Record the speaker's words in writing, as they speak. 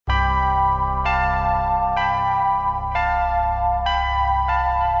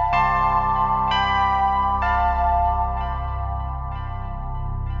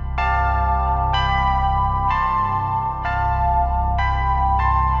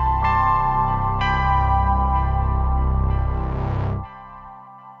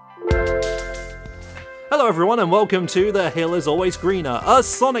everyone, and welcome to The Hill is Always Greener, a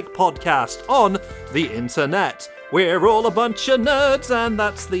Sonic podcast on the internet. We're all a bunch of nerds, and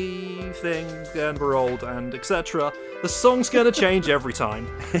that's the thing, and we're old, and etc. The song's gonna change every time.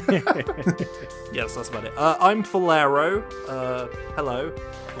 Yes, that's about it. I'm Falero. Hello.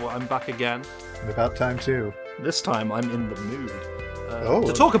 Well, I'm back again. And about time, too. This time, I'm in the mood.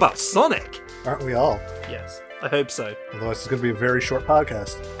 To talk about Sonic! Aren't we all? Yes, I hope so. Otherwise, it's going to be a very short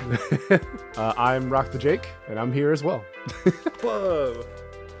podcast. I'm Rock the Jake, and I'm here as well. Whoa.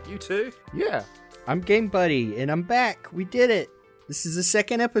 You too? Yeah. I'm Game Buddy, and I'm back. We did it. This is the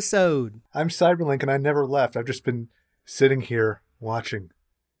second episode. I'm Cyberlink, and I never left. I've just been sitting here, watching,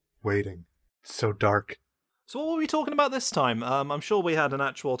 waiting. It's so dark. So what were we talking about this time? I'm sure we had an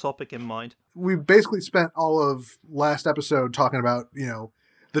actual topic in mind. We basically spent all of last episode talking about,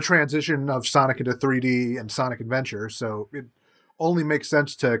 the transition of Sonic into 3D and Sonic Adventure, so it only makes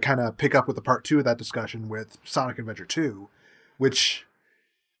sense to kind of pick up with the part 2 of that discussion with Sonic Adventure 2, which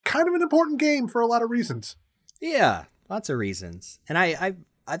kind of an important game for a lot of reasons. Yeah, lots of reasons. And I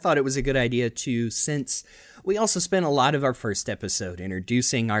thought it was a good idea too, since we also spent a lot of our first episode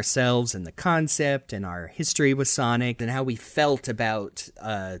introducing ourselves and the concept and our history with Sonic and how we felt about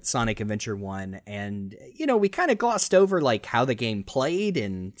Sonic Adventure 1. And, we kind of glossed over like how the game played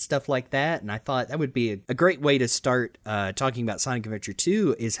and stuff like that. And I thought that would be a great way to start talking about Sonic Adventure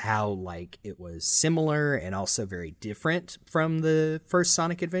 2 is how like it was similar and also very different from the first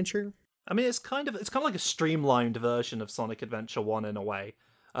Sonic Adventure. I mean, it's kind of like a streamlined version of Sonic Adventure 1 in a way.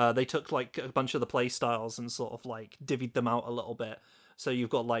 They took like a bunch of the play styles and sort of like divvied them out a little bit. So you've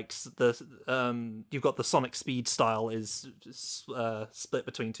got like the Sonic Speed style is split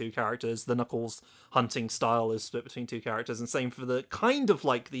between two characters. The Knuckles hunting style is split between two characters, and same for the kind of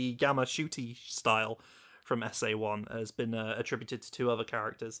like the Gamma Shooty style from SA1 has been attributed to two other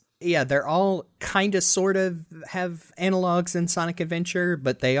characters. Yeah, they're all kind of sort of have analogs in Sonic Adventure,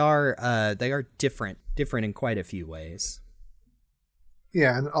 but they are different in quite a few ways.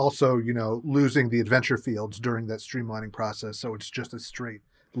 Yeah, and also, losing the adventure fields during that streamlining process, so it's just a straight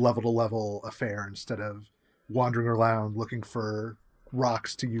level-to-level affair instead of wandering around looking for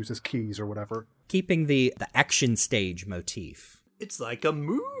rocks to use as keys or whatever. Keeping the action stage motif. It's like a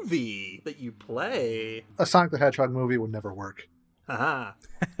movie that you play. A Sonic the Hedgehog movie would never work. Haha.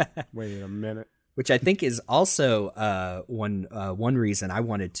 Wait a minute. Which I think is also one reason I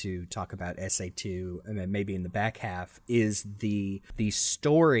wanted to talk about SA2, and then maybe in the back half, is the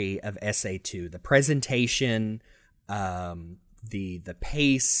story of SA2, the presentation, the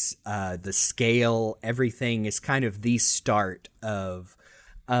pace, the scale, everything is kind of the start of.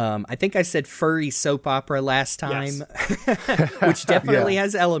 I think I said furry soap opera last time, yes. Which definitely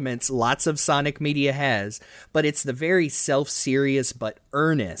has elements, lots of Sonic media has, but it's the very self-serious but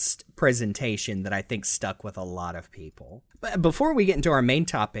earnest presentation that I think stuck with a lot of people. But before we get into our main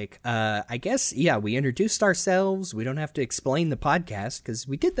topic, I guess, we introduced ourselves. We don't have to explain the podcast because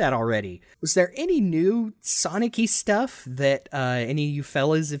we did that already. Was there any new Sonic-y stuff that any of you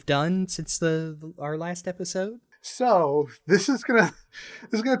fellas have done since our last episode? So this is gonna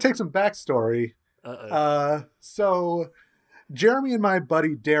take some backstory. So Jeremy and my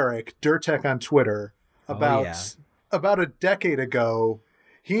buddy Derek, Durtech on Twitter, about a decade ago,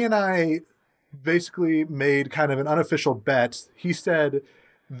 he and I basically made kind of an unofficial bet. He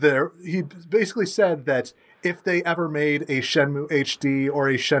basically said that if they ever made a Shenmue HD or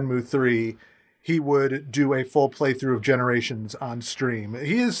a Shenmue 3, he would do a full playthrough of Generations on stream.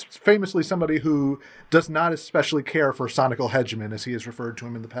 He is famously somebody who does not especially care for Sonical Hegemon, as he has referred to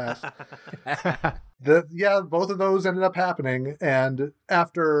him in the past. Both of those ended up happening, and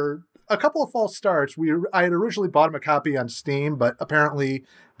after a couple of false starts, I had originally bought him a copy on Steam, but apparently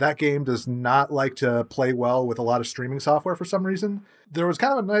that game does not like to play well with a lot of streaming software for some reason. There was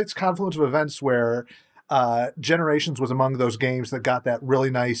kind of a nice confluence of events where Generations was among those games that got that really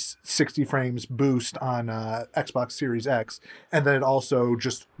nice 60 frames boost on Xbox Series X, and then it also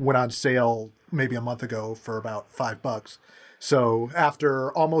just went on sale maybe a month ago for about $5. So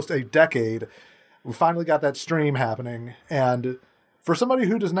after almost a decade, we finally got that stream happening, and for somebody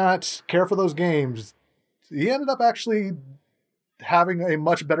who does not care for those games, he ended up actually having a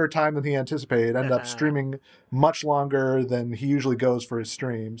much better time than he anticipated, ended up streaming much longer than he usually goes for his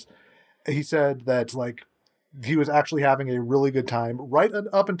streams. He said that he was actually having a really good time right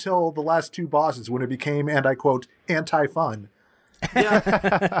up until the last two bosses when it became, and I quote, anti-fun.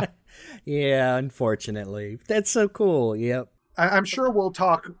 Yeah. Yeah, unfortunately. That's so cool. Yep. I'm sure we'll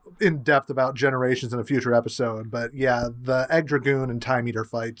talk in depth about Generations in a future episode, but yeah, the Egg Dragoon and Time Eater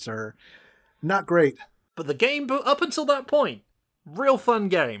fights are not great. But the game, up until that point, real fun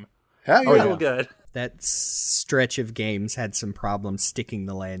game. Hell yeah. Real good. That stretch of games had some problems sticking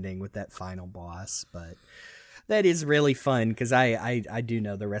the landing with that final boss, but that is really fun because I do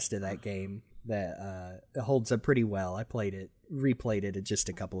know the rest of that game that holds up pretty well. I replayed it just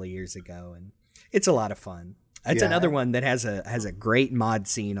a couple of years ago, and it's a lot of fun. It's another one that has a great mod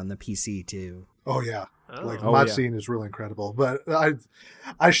scene on the PC too. Oh yeah. Mod scene is really incredible. But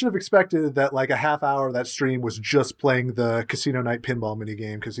I should have expected that like a half hour of that stream was just playing the Casino Night pinball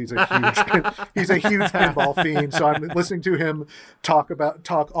minigame because he's a huge pinball fiend. So I'm listening to him talk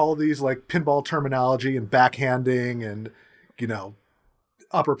all these like pinball terminology and backhanding and, you know,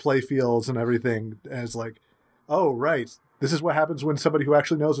 upper play fields and everything as like, oh right, this is what happens when somebody who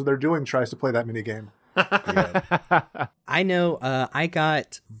actually knows what they're doing tries to play that minigame. I know I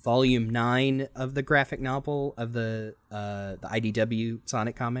got volume 9 of the graphic novel of the IDW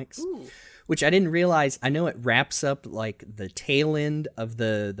Sonic comics. Ooh. Which I didn't realize. I know it wraps up like the tail end of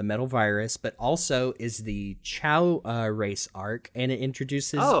the Metal Virus, but also is the Chow race arc, and it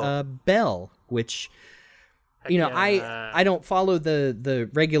introduces Bell, which I don't follow the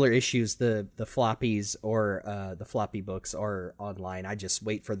regular issues, the floppies or the floppy books or online. I just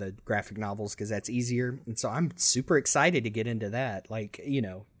wait for the graphic novels because that's easier. And so I'm super excited to get into that. Like, you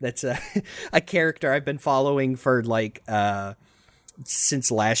know, that's a character I've been following for like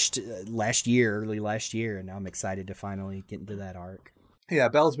since early last year. And now I'm excited to finally get into that arc. Yeah,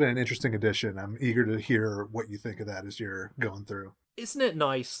 Bell's been an interesting addition. I'm eager to hear what you think of that as you're going through. Isn't it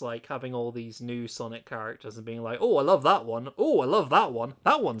nice, like, having all these new Sonic characters and being like, oh, I love that one. Oh, I love that one.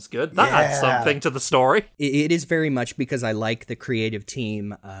 That one's good. That adds something to the story. It is very much because I like the creative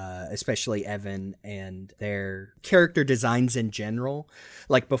team, especially Evan, and their character designs in general.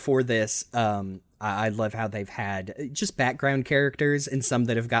 Like, before this, I love how they've had just background characters and some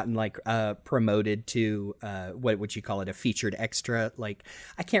that have gotten like promoted to what would you call it, a featured extra. Like,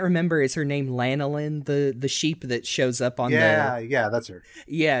 I can't remember, is her name Lanolin, the sheep that shows up on yeah, that's her.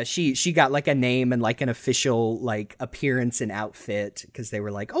 Yeah, she got like a name and like an official like appearance and outfit because they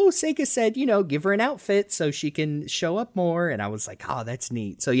were like, oh, Sega said, you know, give her an outfit so she can show up more. And I was like, oh, that's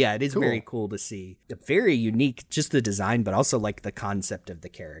neat. So yeah, it is very cool to see. Very unique, just the design, but also like the concept of the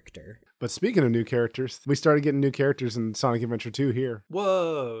character. But speaking of new characters, we started getting new characters in Sonic Adventure 2 here.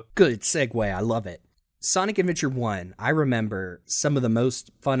 Whoa. Good segue. I love it. Sonic Adventure 1, I remember some of the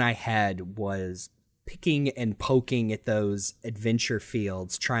most fun I had was picking and poking at those adventure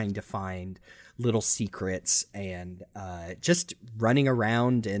fields, trying to find little secrets and just running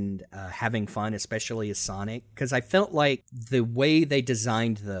around and having fun, especially as Sonic. Because I felt like the way they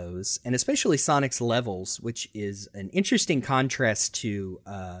designed those, and especially Sonic's levels, which is an interesting contrast to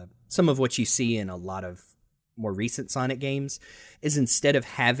some of what you see in a lot of more recent Sonic games, is instead of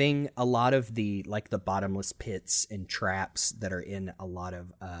having a lot of the like the bottomless pits and traps that are in a lot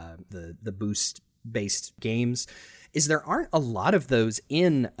of the boost based games, is there aren't a lot of those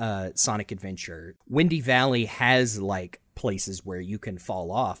in Sonic Adventure. Windy Valley has like places where you can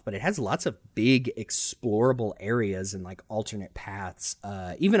fall off, but it has lots of big explorable areas and like alternate paths,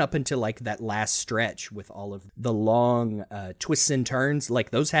 even up until like that last stretch with all of the long twists and turns.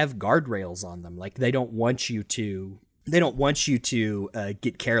 Like, those have guardrails on them. Like, they don't want you to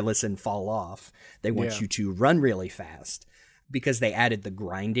get careless and fall off. They want you to run really fast because they added the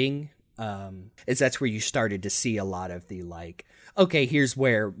grinding. That's where you started to see a lot of the like, okay, here's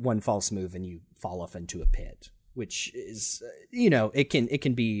where one false move and you fall off into a pit, which is, it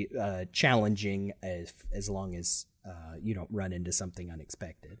can be challenging as long as you don't run into something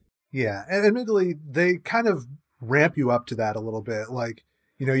unexpected. Yeah, and admittedly, they kind of ramp you up to that a little bit. Like,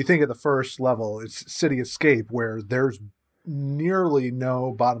 you think of the first level, it's City Escape, where there's nearly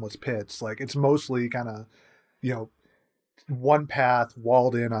no bottomless pits. Like, it's mostly kind of, one path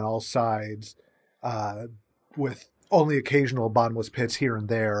walled in on all sides, with only occasional bottomless pits here and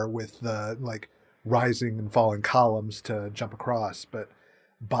there with the like rising and falling columns to jump across. But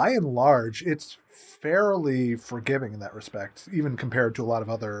by and large, it's fairly forgiving in that respect, even compared to a lot of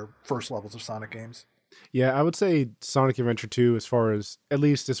other first levels of Sonic games. Yeah, I would say Sonic Adventure 2, at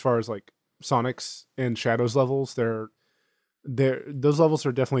least as far as like Sonic's and Shadow's levels, those levels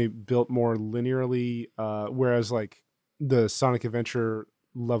are definitely built more linearly, whereas like the Sonic Adventure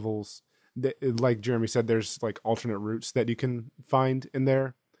levels, like Jeremy said, there's like alternate routes that you can find in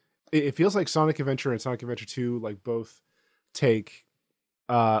there. It feels like Sonic Adventure and Sonic Adventure 2 like both take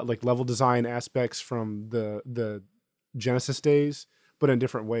like level design aspects from the Genesis days, but in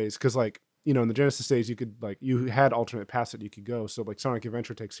different ways. Because like, in the Genesis days, you had alternate paths that you could go. So like Sonic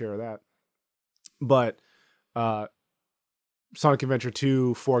Adventure takes care of that. But Sonic Adventure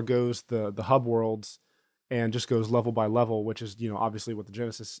 2 forgoes the hub worlds and just goes level by level, which is, obviously what the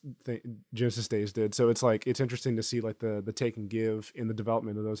Genesis days did. So it's like, it's interesting to see like the take and give in the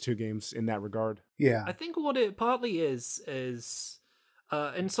development of those two games in that regard. Yeah. I think what it partly is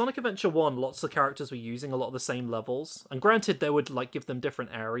in Sonic Adventure 1, lots of characters were using a lot of the same levels. And granted, they would like give them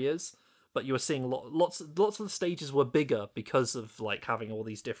different areas, but you were seeing lots of the stages were bigger because of like having all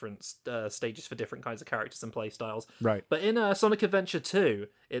these different stages for different kinds of characters and playstyles. Right. But in Sonic Adventure 2,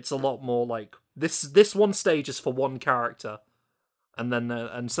 it's a lot more like this one stage is for one character, and then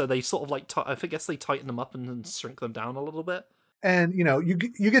and so they sort of like I guess they tighten them up and shrink them down a little bit. And you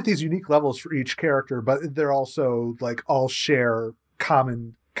get these unique levels for each character, but they're also like all share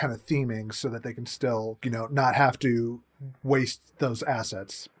common kind of theming so that they can still not have to waste those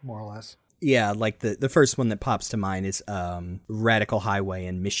assets, more or less. Yeah, like the first one that pops to mind is Radical Highway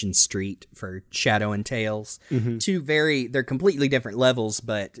and Mission Street for Shadow and Tails. Mm-hmm. They're completely different levels,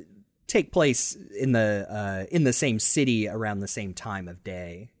 but take place in the same city around the same time of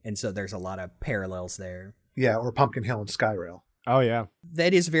day, and so there's a lot of parallels there. Yeah, or Pumpkin Hill and Skyrail. Oh yeah,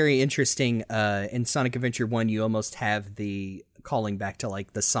 that is very interesting. In Sonic Adventure 1, you almost have the calling back to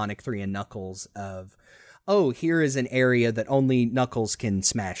like the Sonic 3 and Knuckles of, oh, here is an area that only Knuckles can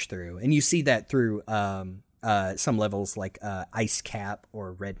smash through. And you see that through some levels like Ice Cap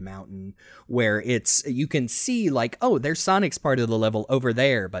or Red Mountain, where you can see like, oh, there's Sonic's part of the level over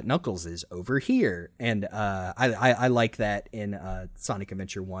there, but Knuckles is over here. And I like that in Sonic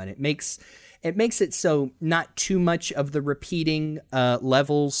Adventure 1. It makes it so not too much of the repeating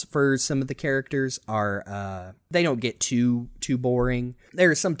levels for some of the characters are they don't get too boring. There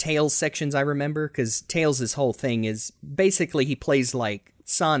are some Tails sections I remember, because Tails' whole thing is basically he plays like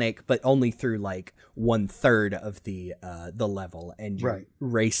Sonic, but only through like 1/3 of the level, and you're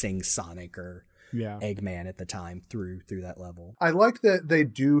racing Sonic or Eggman at the time through that level. I like that they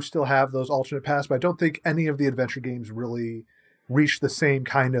do still have those alternate paths, but I don't think any of the adventure games really reach the same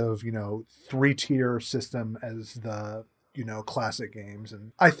kind of 3-tier system as the classic games.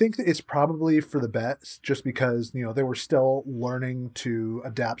 And I think that it's probably for the best, just because they were still learning to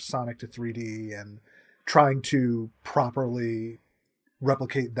adapt Sonic to 3D and trying to properly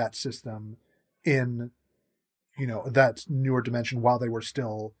replicate that system in that newer dimension, while they were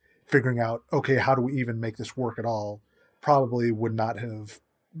still figuring out, okay, how do we even make this work at all? Probably would not have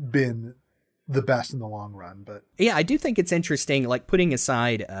been the best in the long run. But yeah, I do think it's interesting, like putting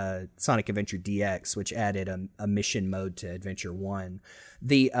aside Sonic Adventure DX, which added a mission mode to Adventure 1,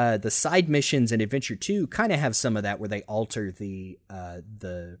 the side missions in Adventure 2 kind of have some of that, where they alter the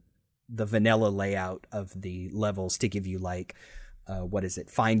vanilla layout of the levels to give you like what is it,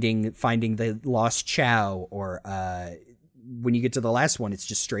 finding the lost Chao, or when you get to the last one, it's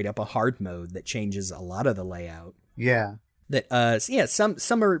just straight up a hard mode that changes a lot of the layout. Yeah. That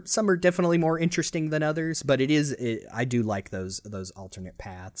some are definitely more interesting than others, but I do like those alternate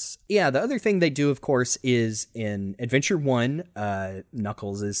paths. Yeah, the other thing they do, of course, is in Adventure 1,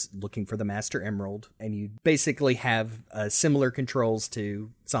 Knuckles is looking for the Master Emerald, and you basically have similar controls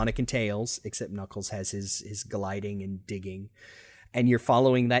to Sonic and Tails, except Knuckles has his gliding and digging. And you're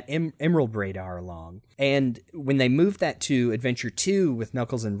following that Emerald radar along. And when they moved that to Adventure 2 with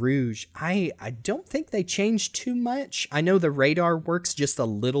Knuckles and Rouge, I don't think they changed too much. I know the radar works just a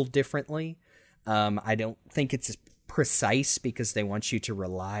little differently. I don't think it's precise, because they want you to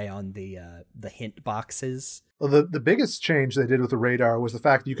rely on the hint boxes. Well, the biggest change they did with the radar was the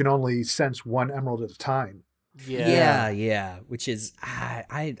fact that you can only sense one emerald at a time. Yeah. Which is,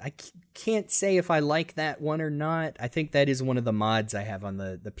 I can't say if I like that one or not. I think that is one of the mods I have on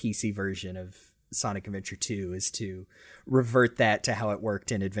the PC version of Sonic Adventure 2, is to revert that to how it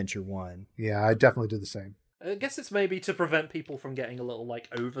worked in Adventure 1. Yeah, I definitely did the same. I guess it's maybe to prevent people from getting a little like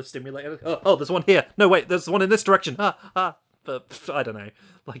overstimulated. Oh, there's one here. No, wait, there's one in this direction. But I don't know.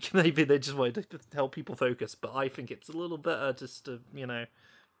 Like maybe they just wanted to help people focus. But I think it's a little better just to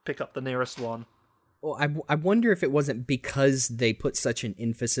pick up the nearest one. Well, I wonder if it wasn't because they put such an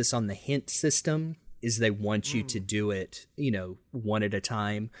emphasis on the hint system, is they want you to do it, one at a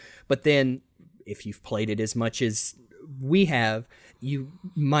time. But then if you've played it as much as we have, you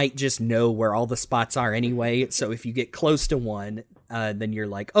might just know where all the spots are anyway. So if you get close to one, then you're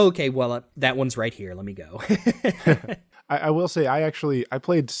like, oh, okay, well, that one's right here. Let me go. I will say I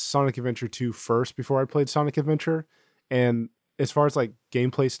played Sonic Adventure 2 first before I played Sonic Adventure. And as far as like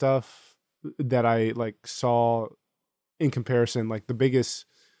gameplay stuff that I like saw in comparison, like the biggest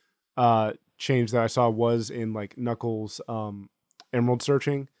change that I saw was in like Knuckles emerald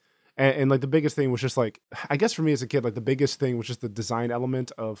searching, and like the biggest thing was just like, I guess for me as a kid, like the biggest thing was just the design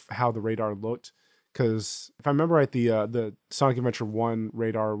element of how the radar looked, because if I remember right, the Sonic Adventure 1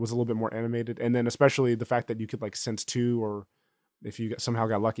 radar was a little bit more animated, and then especially the fact that you could like sense 2, or if you somehow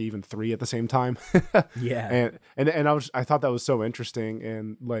got lucky, even 3 at the same time. Yeah. And I thought that was so interesting,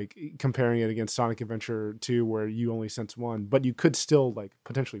 and like comparing it against Sonic Adventure 2 where you only sense 1, but you could still like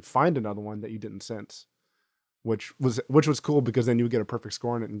potentially find another one that you didn't sense, which was cool, because then you would get a perfect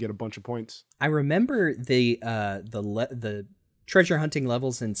score on it and get a bunch of points. I remember the treasure hunting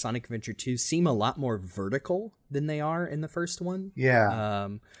levels in Sonic Adventure 2 seem a lot more vertical than they are in the first one. Yeah.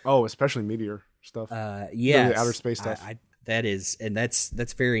 Especially Meteor stuff. Yeah, the outer space stuff.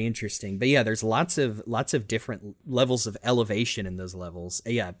 That's very interesting. But yeah, there's lots of different levels of elevation in those levels.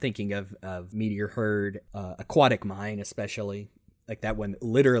 Yeah, I'm thinking of Meteor Herd, Aquatic Mine especially. Like that one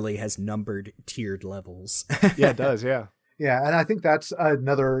literally has numbered tiered levels. Yeah, it does. Yeah. Yeah, and I think that's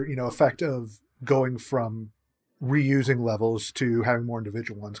another, effect of going from reusing levels to having more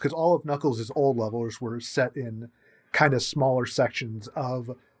individual ones, because all of Knuckles' old levels were set in kind of smaller sections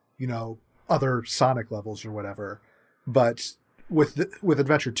of, other Sonic levels or whatever. But with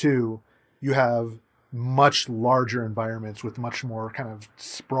Adventure 2, you have much larger environments with much more kind of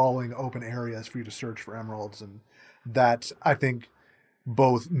sprawling open areas for you to search for emeralds, and that, I think,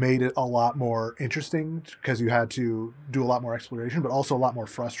 both made it a lot more interesting because you had to do a lot more exploration, but also a lot more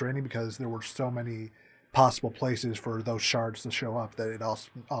frustrating because there were so many possible places for those shards to show up that it also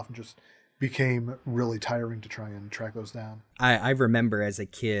often just became really tiring to try and track those down. I remember as a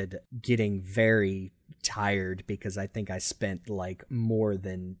kid getting very tired because I think I spent like more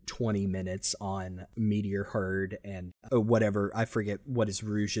than 20 minutes on Meteor Herd and whatever, I forget what is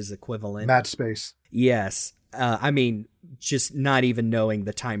Rouge's equivalent. Mad Space. Yes. I mean, just not even knowing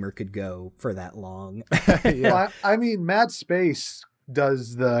the timer could go for that long. Yeah. Well, I mean, Mad Space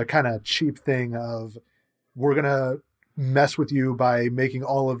does the kind of cheap thing of, we're going to mess with you by making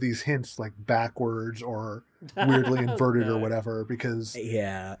all of these hints like backwards or weirdly inverted or whatever, because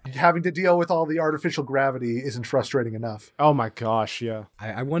having to deal with all the artificial gravity isn't frustrating enough. Oh my gosh, yeah.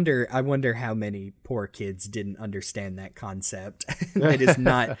 I wonder how many poor kids didn't understand that concept. That is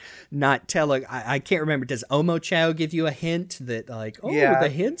not telling. I can't remember. Does Omo Chow give you a hint that like, the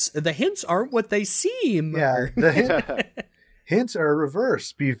hints aren't what they seem? Yeah, the hints are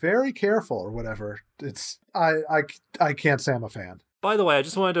reversed. Be very careful or whatever. It's I can't say I'm a fan. By the way, I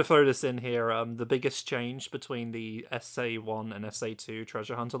just wanted to throw this in here. The biggest change between the SA1 and SA2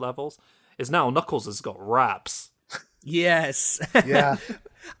 Treasure Hunter levels is now Knuckles has got raps. Yes. Yeah.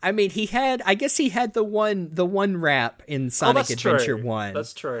 I mean, I guess he had the one rap in Sonic Adventure 1.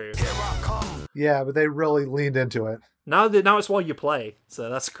 That's true. Yeah, but they really leaned into it. Now it's while you play, so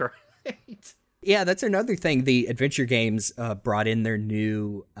that's great. Yeah, that's another thing. The adventure games brought in their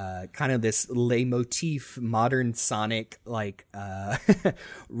new kind of this leitmotif, modern Sonic like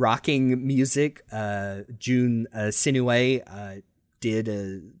rocking music. Jun Sinue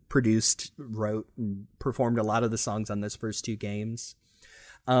produced, wrote, and performed a lot of the songs on those first two games.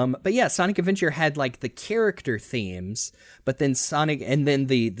 But yeah, Sonic Adventure had like the character themes, but then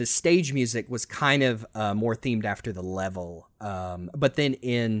the stage music was kind of more themed after the level. But then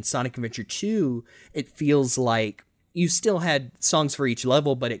in Sonic Adventure 2, it feels like you still had songs for each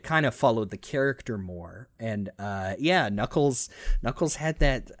level, but it kind of followed the character more. And Knuckles had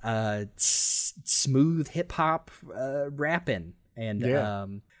that smooth hip hop rapping, and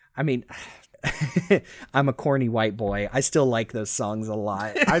I mean. I'm a corny white boy. I still like those songs a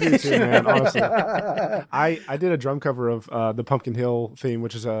lot. I do too, man. Honestly, I did a drum cover of the Pumpkin Hill theme,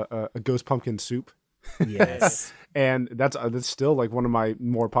 which is a Ghost Pumpkin Soup. Yes, and that's still like one of my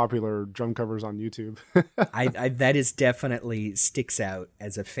more popular drum covers on YouTube. I that is definitely sticks out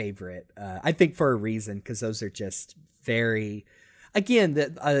as a favorite. I think for a reason, because those are just very, again,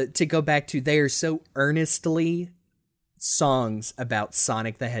 to go back to, they are so earnestly songs about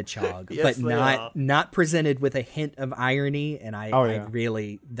Sonic the Hedgehog, yes, but not presented with a hint of irony, and I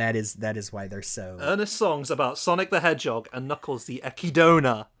really, that is why they're so earnest songs about Sonic the Hedgehog and Knuckles the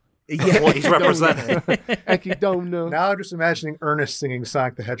Echidna. Yeah, what he's representing. Echidna. Now I'm just imagining Ernest singing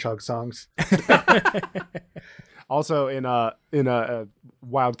Sonic the Hedgehog songs. Also in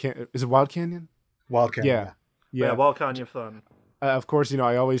Wild Canyon, is it Wild Canyon? Wild Canyon. Yeah, Wild Canyon fun. Of course,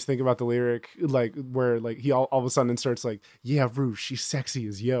 I always think about the lyric, like, where, like, he all of a sudden inserts, like, yeah, Rouge, she's sexy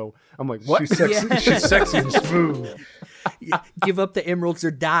as yo. I'm like, what? She's sexy, she's sexy and smooth. Give up the emeralds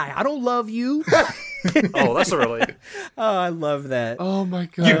or die. I don't love you. Oh, that's a really... Oh, I love that. Oh, my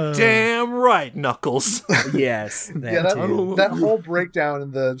God. You damn right, Knuckles. Yes. That whole breakdown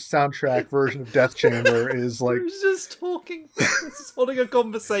in the soundtrack version of Death Chamber is like... He's just talking, just holding a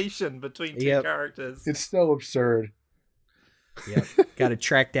conversation between two characters. It's so absurd. Yep. Got to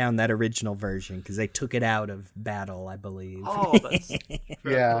track down that original version because they took it out of Battle, I believe. Oh, that's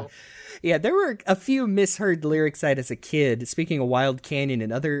Yeah. cool. Yeah, there were a few misheard lyrics I had as a kid. Speaking of Wild Canyon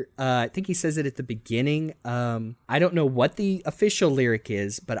and other, I think he says it at the beginning. I don't know what the official lyric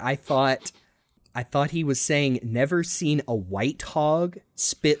is, but I thought he was saying "never seen a white hog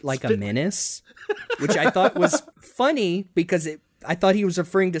spit like a menace," which I thought was funny because I thought he was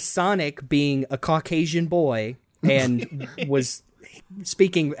referring to Sonic being a Caucasian boy and was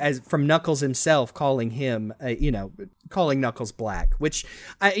speaking as from Knuckles himself, calling him, calling Knuckles black, which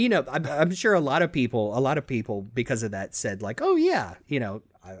I'm sure a lot of people because of that said like, oh yeah,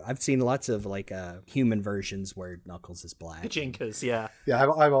 I've seen lots of like human versions where Knuckles is black. Jinkers, yeah. Yeah,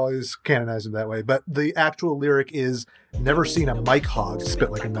 I've always canonized him that way. But the actual lyric is "never seen a mic hog spit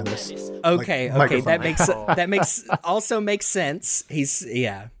like a menace." Okay, Like okay, microphone. that makes sense.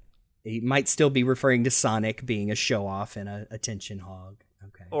 He might still be referring to Sonic being a show off and a attention hog.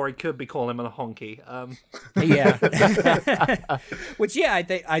 Okay. Or he could be calling him a honky. Yeah. Which, yeah,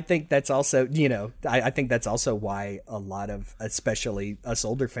 I think that's also, I think that's also why a lot of, especially us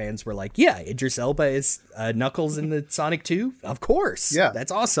older fans, were like, yeah, Idris Elba is Knuckles in the Sonic 2? Of course. Yeah.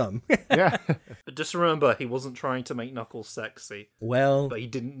 That's awesome. Yeah. But just remember, he wasn't trying to make Knuckles sexy. Well, But he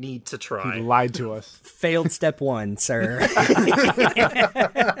didn't need to try. He lied to us. failed step one, sir.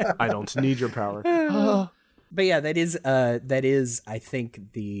 I don't need your power. But yeah, that is, I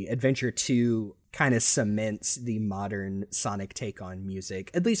think, the Adventure 2 kind of cements the modern Sonic take on music,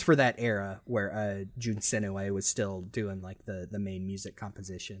 at least for that era where Jun Senue was still doing like the main music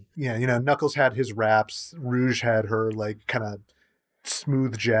composition. Yeah, Knuckles had his raps. Rouge had her like kind of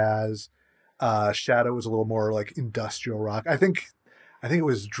smooth jazz. Shadow was a little more like industrial rock. I think it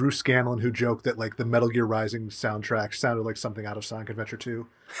was Drew Scanlon who joked that like the Metal Gear Rising soundtrack sounded like something out of Sonic Adventure 2.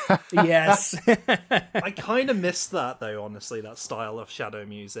 Yes. I kind of miss that, though, honestly, that style of Shadow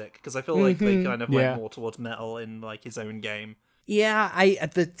music, because I feel like they kind of Yeah. went more towards metal in like his own game. Yeah,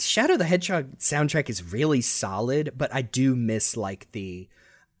 the Shadow the Hedgehog soundtrack is really solid, but I do miss like the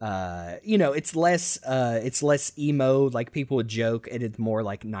it's less emo, like people would joke, and it's more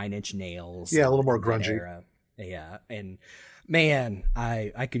like Nine Inch Nails. Yeah, a little more in that grungy. era. Yeah, and man,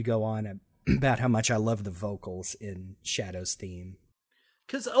 I could go on about how much I love the vocals in Shadow's theme.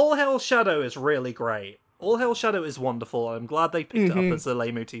 Because All Hail Shadow is really great. All Hail Shadow is wonderful. I'm glad they picked it up as a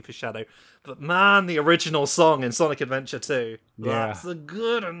leitmotif for Shadow. But man, the original song in Sonic Adventure 2, Yeah. that's a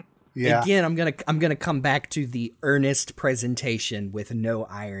good one. Yeah. Again, I'm gonna come back to the earnest presentation with no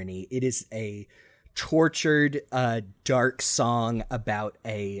irony. It is a tortured, dark song about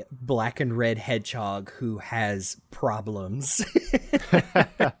a black and red hedgehog who has problems.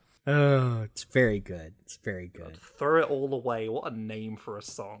 Oh, it's very good. It's very good. Throw It All Away. What a name for a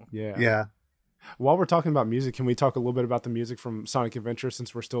song. Yeah. Yeah. While we're talking about music, can we talk a little bit about the music from Sonic Adventure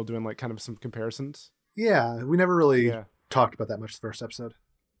since we're still doing like kind of some comparisons? Yeah. We never really Yeah. talked about that much the first episode.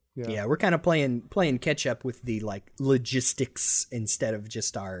 Yeah, we're kind of playing catch up with the like logistics instead of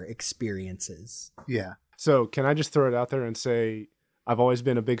just our experiences. Yeah. So can I just throw it out there and say I've always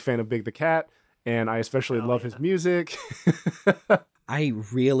been a big fan of Big the Cat, and I especially love his music. I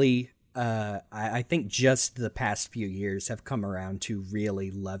really, I think just the past few years have come around to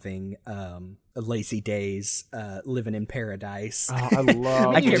really loving Lazy Days, Living in Paradise. Oh, I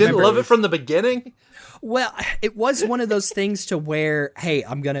love. I You can't didn't remember. love it from the beginning? Well, it was one of those things to where, hey,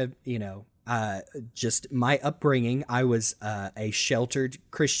 I'm gonna, just my upbringing. I was a sheltered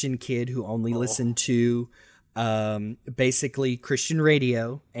Christian kid who only listened to basically Christian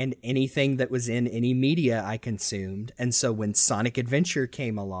radio and anything that was in any media I consumed. And so when Sonic Adventure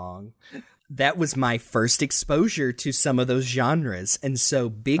came along, that was my first exposure to some of those genres. And so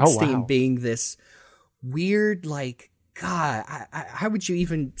Big's Oh, wow. theme being this weird, like, God, how would you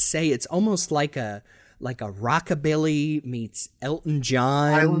even say it's almost like a rockabilly meets Elton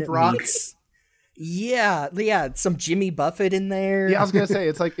John Island rock? meets some Jimmy Buffett in there. Yeah, I was gonna say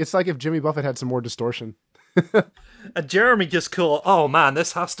it's like if Jimmy Buffett had some more distortion. And Jeremy just caught, oh man,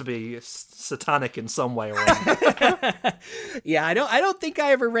 this has to be satanic in some way or other. Yeah, I don't think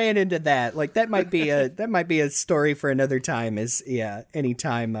I ever ran into that. Like that might be a story for another time.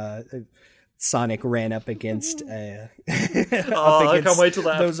 Anytime Sonic ran up against I can't wait till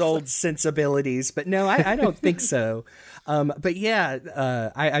that those episode. old sensibilities. But no, I don't think so. But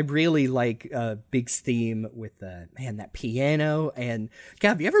yeah, I really like Big's theme with that piano. And God,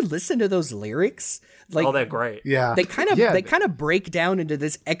 have you ever listened to those lyrics? Like, Oh, they're great. Yeah. they kind of Yeah. they kind of break down into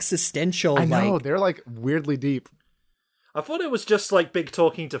this existential. I know like, they're like weirdly deep. I thought it was just like Big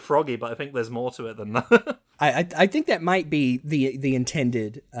talking to Froggy, but I think there's more to it than that. I think that might be the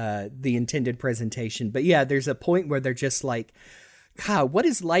intended presentation. But yeah, there's a point where they're just like, God, what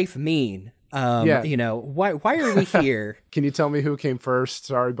does life mean? You know, why are we here? Can you tell me who came first?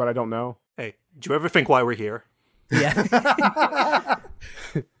 Sorry, but I don't know. Hey, do you ever think why we're here? Yeah.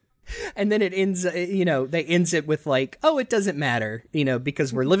 And then it ends, they ends it with like, oh, it doesn't matter,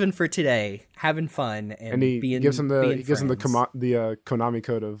 because we're living for today, having fun, and he gives him the Konami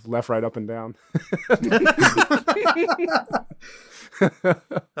code of left, right, up, and down. It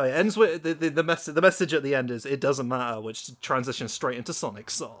ends with the message at the end is it doesn't matter, which transitions straight into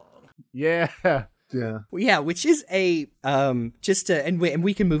Sonic's song. Yeah. Yeah, which is a and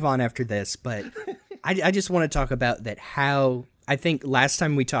we can move on after this, but I just want to talk about that. How I think last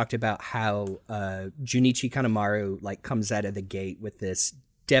time we talked about how Junichi Kanemaru like comes out of the gate with this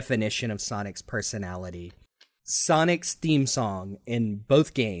definition of Sonic's personality. Sonic's theme song in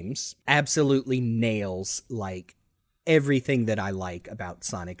both games absolutely nails like everything that I like about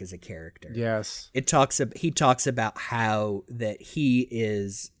Sonic as a character. Yes. He talks about how that he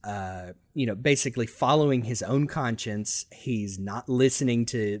is basically following his own conscience. He's not listening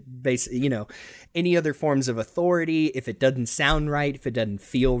to any other forms of authority. If it doesn't sound right, if it doesn't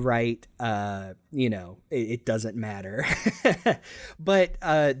feel right, it doesn't matter. But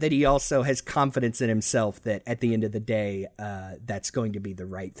that he also has confidence in himself that at the end of the day, that's going to be the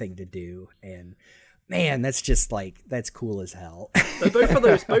right thing to do. And man, that's just that's cool as hell.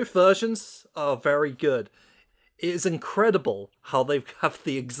 Both versions are very good. It is incredible how they have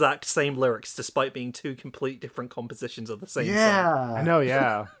the exact same lyrics despite being two complete different compositions of the same song. I know,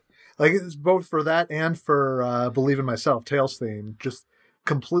 yeah. Like, it's both for that and for Believe in Myself, Tails theme. Just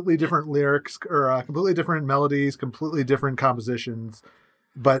completely different lyrics, or completely different melodies, completely different compositions,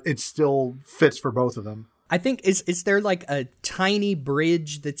 but it still fits for both of them. I think, is there like a tiny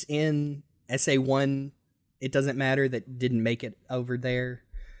bridge that's in SA1, It Doesn't Matter, that didn't make it over there?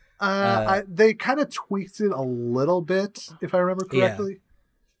 They kind of tweaked it a little bit, if I remember correctly.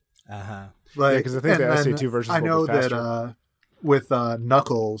 Yeah. Because I think the SA2 version. I know that with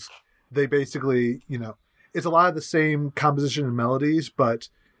Knuckles, they basically, it's a lot of the same composition and melodies, but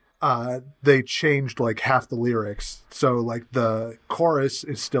they changed like half the lyrics. So like the chorus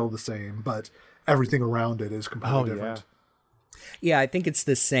is still the same, but everything around it is completely different. Yeah, I think it's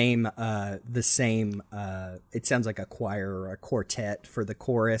the same, it sounds like a choir or a quartet for the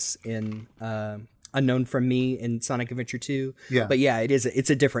chorus in Unknown From Me in Sonic Adventure 2. Yeah. But yeah, it's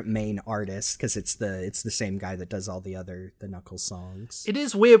a different main artist because it's the same guy that does all the Knuckles songs. It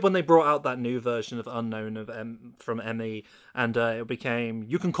is weird when they brought out that new version of Unknown from ME, and it became,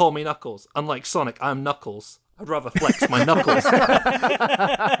 you can call me Knuckles. Unlike Sonic, I'm Knuckles. I'd rather flex my knuckles.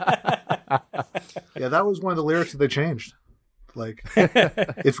 Yeah, that was one of the lyrics that they changed. Like,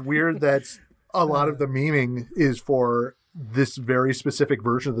 it's weird that a lot of the meaning is for this very specific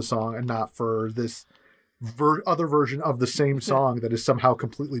version of the song and not for this other version of the same song that is somehow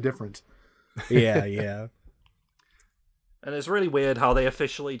completely different. Yeah. And it's really weird how they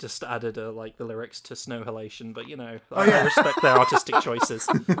officially just added the lyrics to Snow Halation, but I respect their artistic choices.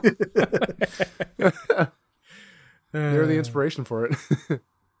 They're the inspiration for it.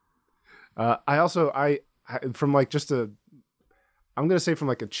 I'm going to say from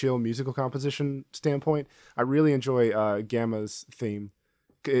like a chill musical composition standpoint, I really enjoy Gamma's theme.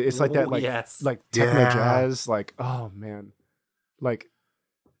 It's like that, like techno jazz, like, oh man. Like,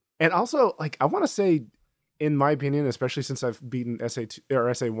 and also like, I want to say, in my opinion, especially since I've beaten SA2 or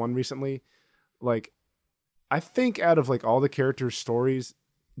SA1 recently, like, I think out of like all the characters' stories,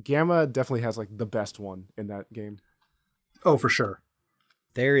 Gamma definitely has like the best one in that game. Oh, for sure.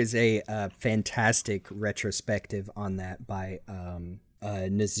 There is a fantastic retrospective on that by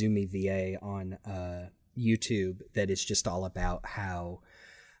Nazumi VA on YouTube that is just all about how,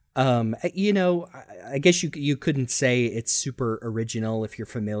 I guess you couldn't say it's super original if you're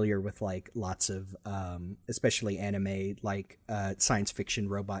familiar with like lots of, especially anime, like science fiction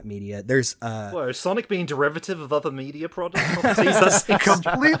robot media. There's is Sonic being derivative of other media properties? That's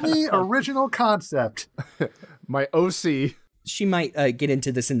completely original concept. My OC. She might get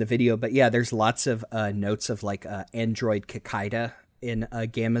into this in the video, but yeah, there's lots of notes of like Android Kakaida in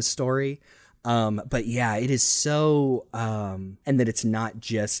Gamma's story. But yeah, it is so, and that it's not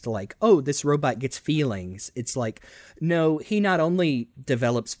just like, oh, this robot gets feelings. It's like, no, he not only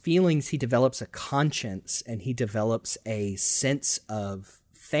develops feelings, he develops a conscience and he develops a sense of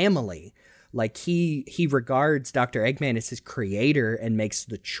family. Like he regards Dr. Eggman as his creator and makes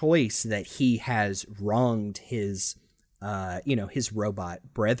the choice that he has wronged his robot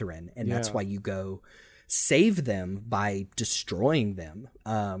brethren. And that's why you go save them by destroying them.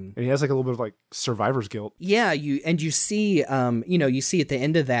 And he has like a little bit of like survivor's guilt. Yeah, you see, you see at the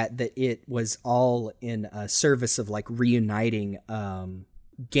end of that it was all in service of like reuniting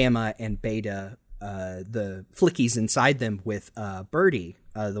Gamma and Beta, the flickies inside them, with Birdie,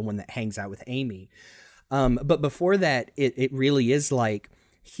 the one that hangs out with Amy. But before that, it really is like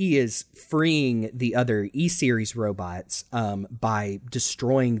he is freeing the other E-Series robots by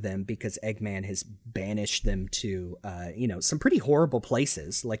destroying them because Eggman has banished them to, some pretty horrible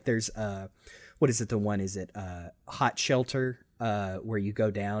places. Like there's, what is it? The one, is it Hot Shelter, where you go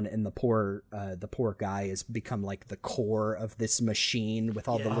down and the poor guy has become like the core of this machine with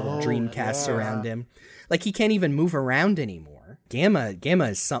all the little Dreamcasts around him. Like he can't even move around anymore. Gamma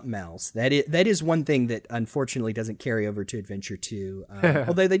is something else. That is one thing that unfortunately doesn't carry over to Adventure 2.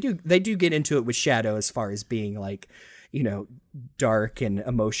 Although they do get into it with Shadow as far as being like, dark and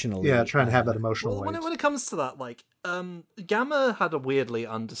emotional. Yeah, trying to have that emotional weight. When it comes to that, like, Gamma had a weirdly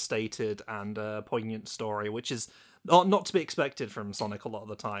understated and poignant story, which is not to be expected from Sonic a lot of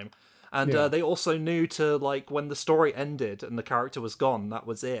the time. And they also knew to, like, when the story ended and the character was gone, that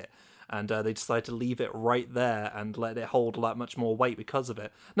was it. And they decided to leave it right there and let it hold that much more weight because of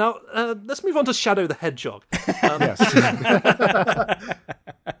it. Now, let's move on to Shadow the Hedgehog. Yes.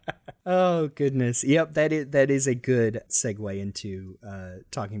 Oh, goodness. Yep, that is a good segue into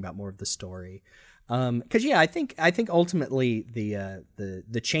talking about more of the story. Because I think ultimately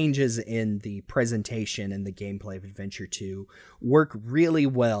the changes in the presentation and the gameplay of Adventure 2 work really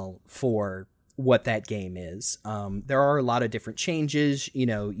well for what that game is. There are a lot of different changes.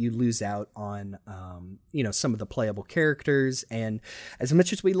 You lose out on some of the playable characters, and as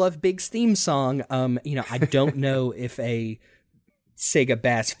much as we love Big's theme song, I don't know if a Sega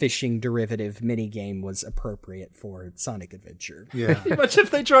Bass Fishing derivative minigame was appropriate for Sonic Adventure. Yeah. Imagine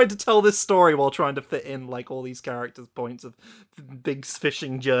if they tried to tell this story while trying to fit in like all these characters' points of Big's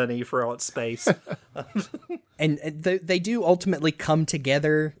fishing journey throughout space. And they do ultimately come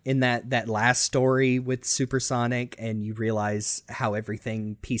together in that last story with Supersonic, and you realize how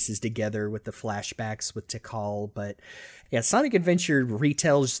everything pieces together with the flashbacks with Tikal. But yeah, Sonic Adventure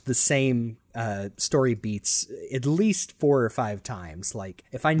retells the same story beats at least 4 or 5 times. Like,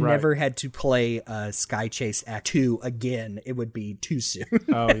 if I never had to play Sky Chase Act 2 again, it would be too soon.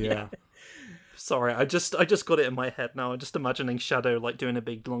 Oh, yeah. Sorry, I just got it in my head now. I'm just imagining Shadow like doing a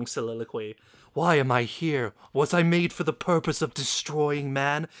big long soliloquy. Why am I here? Was I made for the purpose of destroying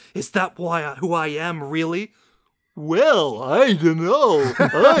man? Is that who I am, really? Well, I don't know.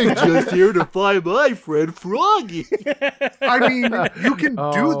 I'm just here to find my friend Froggy. I mean, you can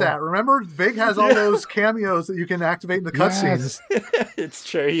do that. Remember, Big has all those cameos that you can activate in the cutscenes. It's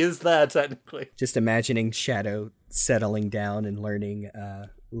true, he is there, technically. Just imagining Shadow settling down and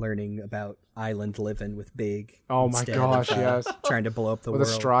learning about island living with Big. Oh my gosh, yes. Trying to blow up the with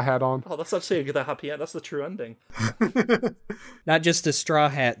world. a straw hat on. Oh, that's actually a happy end. That's the true ending. Not just a straw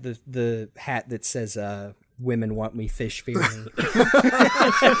hat, the hat that says, women want me, fish fear me.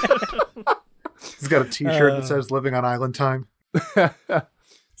 He's got a t-shirt that says living on island time.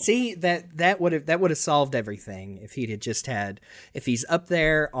 See, that would have solved everything if if he's up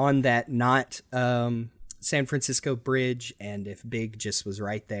there on that not San Francisco bridge, and if Big just was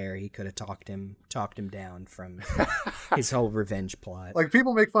right there, he could have talked him down from his whole revenge plot. Like,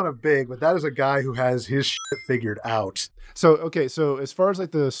 people make fun of Big, but that is a guy who has his shit figured out. So as far as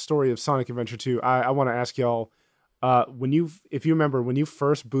like the story of Sonic Adventure 2, I want to ask y'all, if you remember when you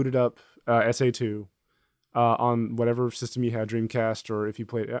first booted up SA2 on whatever system you had, Dreamcast, or if you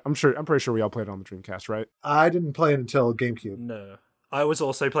played, I'm pretty sure we all played it on the Dreamcast, right? I didn't play it until GameCube. No. I was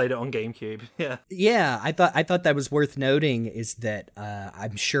also played it on GameCube. Yeah. Yeah, I thought that was worth noting, is that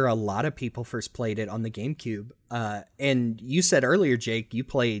I'm sure a lot of people first played it on the GameCube. And you said earlier, Jake, you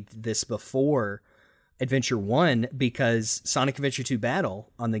played this before Adventure 1 because Sonic Adventure 2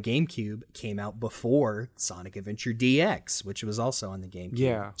 Battle on the GameCube came out before Sonic Adventure DX, which was also on the GameCube.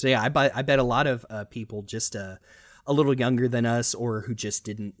 Yeah. So yeah, I bet a lot of people just a little younger than us, or who just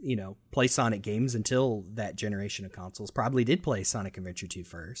didn't, play Sonic games until that generation of consoles, probably did play Sonic Adventure 2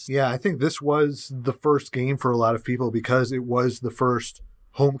 first. Yeah, I think this was the first game for a lot of people because it was the first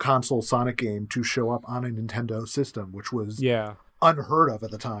home console Sonic game to show up on a Nintendo system, which was unheard of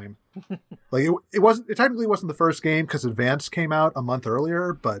at the time. Like, it technically wasn't the first game because Advance came out a month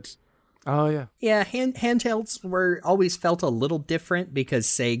earlier, but... Oh, yeah. Yeah, handhelds were always felt a little different because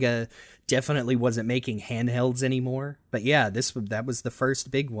Sega definitely wasn't making handhelds anymore. But yeah, that was the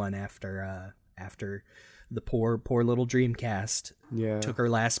first big one after the poor little Dreamcast took her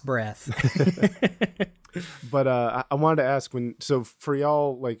last breath. But I wanted to ask, for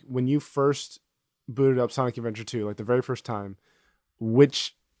y'all, like, when you first booted up Sonic Adventure 2, like the very first time,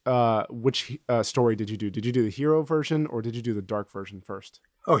 which story did you do? Did you do the hero version or did you do the dark version first?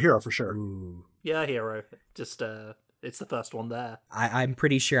 Oh, hero for sure. Ooh. Yeah, hero. Just it's the first one there. I'm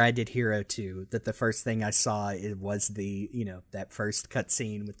pretty sure I did Hero too. That the first thing I saw it was the that first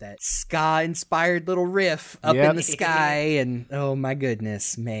cutscene with that ska-inspired little riff up in the sky, and oh my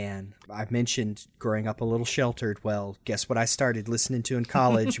goodness, man! I mentioned growing up a little sheltered. Well, guess what I started listening to in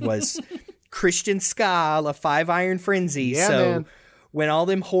college was Christian ska, a Five Iron Frenzy. Yeah, so. Man. When all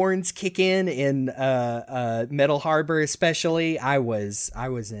them horns kick in Metal Harbor especially, I was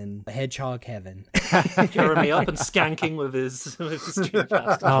in hedgehog heaven. Jeremy up and skanking with his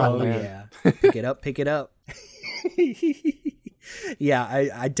Dreamcast. Oh yeah, pick it up. Yeah,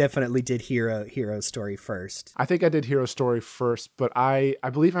 I definitely did Hero Story first. I think I did Hero Story first, but I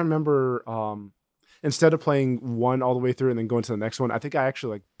believe I remember instead of playing one all the way through and then going to the next one, I think I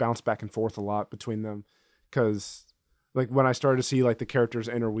actually like bounced back and forth a lot between them because. Like when I started to see like the characters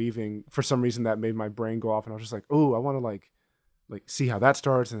interweaving, for some reason that made my brain go off, and I was just like, "Oh, I want to like see how that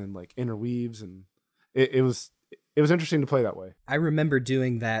starts," and then like interweaves, and it was interesting to play that way. I remember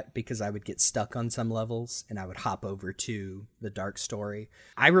doing that because I would get stuck on some levels, and I would hop over to the dark story.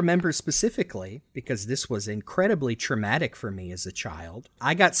 I remember specifically because this was incredibly traumatic for me as a child.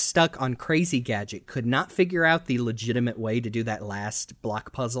 I got stuck on Crazy Gadget, could not figure out the legitimate way to do that last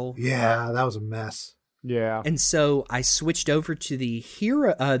block puzzle. Yeah, that was a mess. Yeah. And so I switched over to the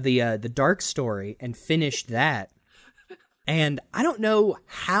hero, the dark story, and finished that. And I don't know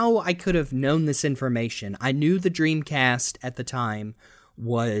how I could have known this information. I knew the Dreamcast at the time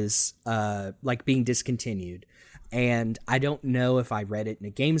was like being discontinued. And I don't know if I read it in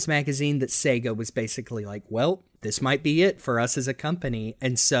a games magazine that Sega was basically like, well, this might be it for us as a company.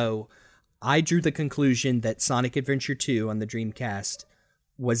 And so I drew the conclusion that Sonic Adventure 2 on the Dreamcast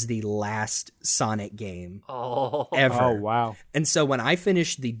was the last Sonic game ever. Oh, wow. And so when I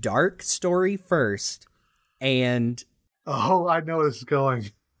finished the dark story first, and oh, I know where this is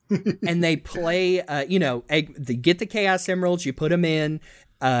going. and they play, they get the Chaos Emeralds, you put them in,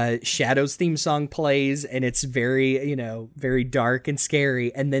 Shadow's theme song plays, and it's very, very dark and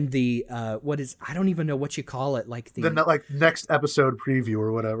scary. And then the, I don't even know what you call it, like the next episode preview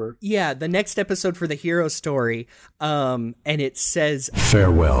or whatever. Yeah, the next episode for the hero story, and it says,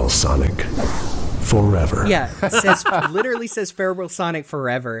 "Farewell, Sonic, forever." Yeah, it says, literally says "Farewell, Sonic,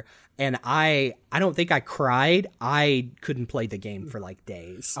 forever." And I don't think I cried. I couldn't play the game for like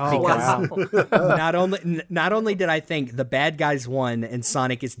days. Oh, because not only did I think the bad guys won and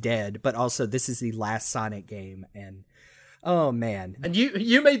Sonic is dead, but also this is the last Sonic game. And oh man. And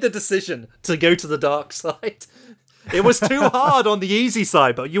you made the decision to go to the dark side. It was too hard on the easy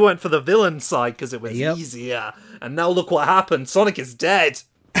side, but you went for the villain side because it was easier. And now look what happened. Sonic is dead.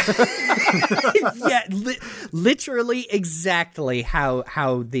 Yeah, literally exactly how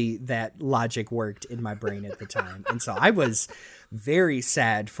that logic worked in my brain at the time. And so I was very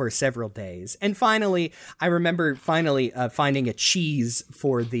sad for several days. And finally, I remember finding a cheese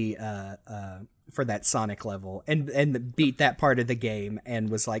for the for that Sonic level and beat that part of the game and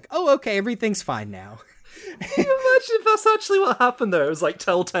was like, "Oh, okay, everything's fine now." Can you imagine if that's actually what happened though? It was like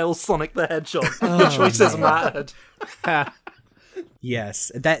Telltale Sonic the Hedgehog. The choices mattered.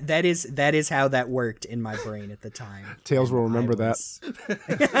 Yes, that is how that worked in my brain at the time. Tails will remember that.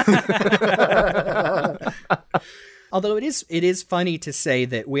 Although it is funny to say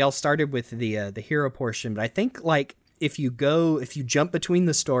that we all started with the hero portion, but I think like if you jump between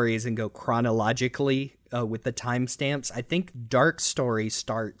the stories and go chronologically with the timestamps, I think Dark Story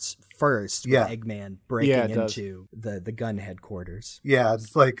starts first with Eggman breaking into the gun headquarters. Yeah,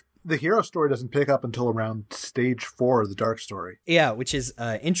 it's like the hero story doesn't pick up until around stage 4 of the dark story. Yeah, which is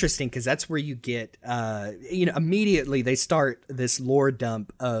interesting because that's where you get, immediately they start this lore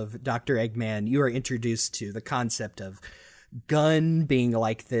dump of Dr. Eggman. You are introduced to the concept of Gun being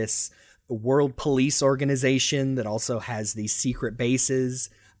like this world police organization that also has these secret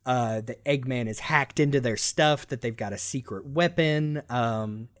bases. The Eggman is hacked into their stuff, that they've got a secret weapon.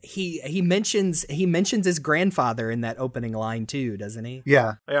 He mentions his grandfather in that opening line too, doesn't he?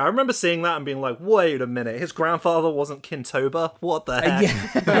 Yeah. I remember seeing that and being like, wait a minute, his grandfather wasn't Kintoba? What the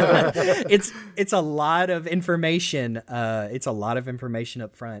heck? Yeah. It's a lot of information. It's a lot of information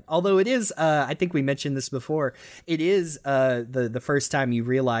up front. Although it is, I think we mentioned this before, it is the first time you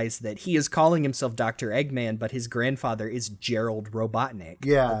realize that he is calling himself Dr. Eggman, but his grandfather is Gerald Robotnik.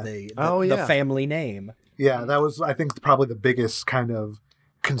 Yeah. The family name. Yeah, that was, I think, probably the biggest kind of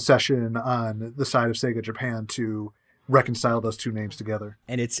concession on the side of Sega Japan to reconcile those two names together.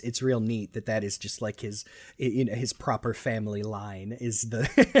 And it's real neat that is just like his proper family line is the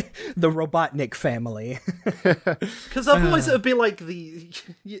the Robotnik family. Because otherwise it would be like the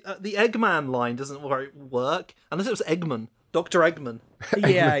Eggman line doesn't work unless it was Eggman, Dr. Eggman.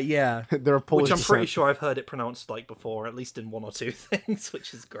 Yeah. They're a Polish Which I'm pretty descent. sure I've heard it pronounced like before, at least in one or two things,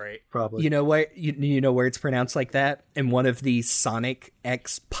 which is great. Probably. You know what? You know where it's pronounced like that? In one of the Sonic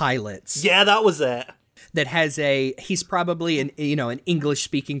X pilots. Yeah, that was it. That has he's probably an English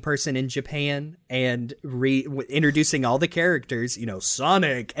speaking person in Japan, and introducing all the characters,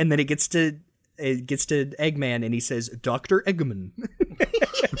 Sonic, and then it gets to Eggman and he says Dr. Eggman.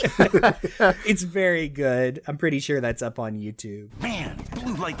 It's very good. I'm pretty sure that's up on YouTube. Man,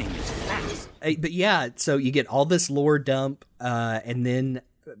 blue lightning is fast. But yeah, so you get all this lore dump, and then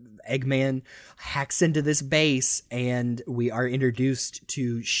Eggman hacks into this base, and we are introduced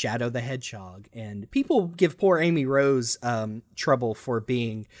to Shadow the Hedgehog. And people give poor Amy Rose trouble for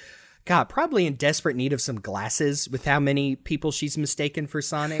being, probably in desperate need of some glasses with how many people she's mistaken for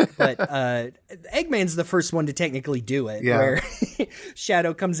Sonic. But Eggman's the first one to technically do it, where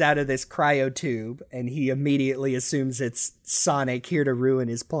Shadow comes out of this cryo tube, and he immediately assumes it's Sonic here to ruin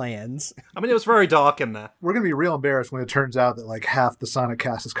his plans. I mean, it was very dark in there. We're going to be real embarrassed when it turns out that like half the Sonic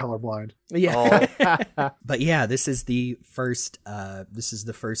cast is colorblind. Yeah. But yeah, this is the first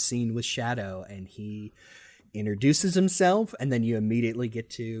scene with Shadow, and he introduces himself, and then you immediately get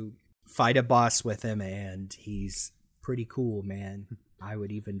to fight a boss with him, and he's pretty cool, man. I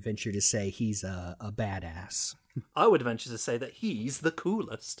would even venture to say he's a badass. I would venture to say that he's the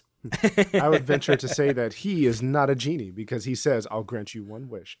coolest. I would venture to say that he is not a genie because he says, "I'll grant you one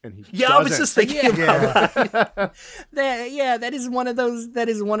wish," and he Yeah, doesn't. I was just thinking about that. That is one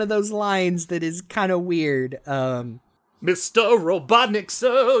of those lines that is kind of weird. Mr. Robotnik,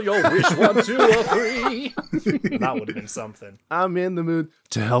 sir, your wish 1, 2, or 3. That would have been something. I'm in the mood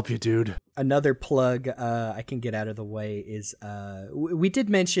to help you, dude. Another plug I can get out of the way is we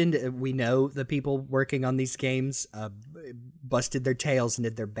did mention we know the people working on these games busted their tails and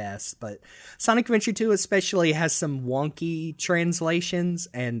did their best, but Sonic Adventure 2 especially has some wonky translations,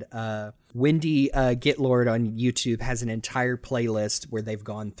 and Wendy Gitlord on YouTube has an entire playlist where they've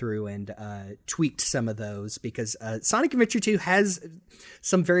gone through and tweaked some of those, because Sonic Adventure 2 has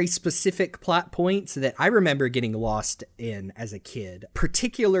some very specific plot points that I remember getting lost in as a kid,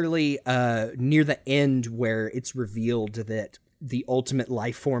 particularly near the end where it's revealed that the Ultimate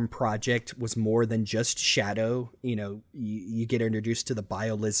Lifeform project was more than just Shadow. You get introduced to the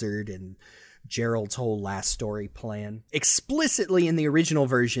BioLizard and Gerald's whole last story plan. Explicitly in the original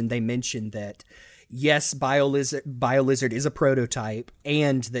version, they mentioned that, yes, BioLizard is a prototype,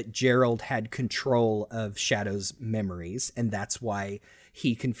 and that Gerald had control of Shadow's memories, and that's why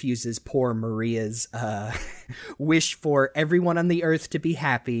he confuses poor Maria's wish for everyone on the Earth to be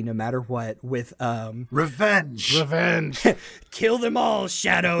happy no matter what with Revenge. Kill them all,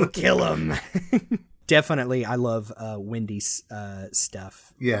 Shadow, kill them. Definitely, I love Wendy's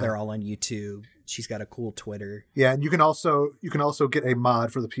stuff. Yeah. They're all on YouTube. She's got a cool Twitter. Yeah, and you can also get a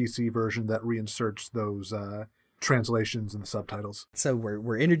mod for the PC version that reinserts those translations and the subtitles. So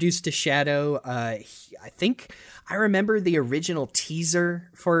we're introduced to Shadow. I think I remember the original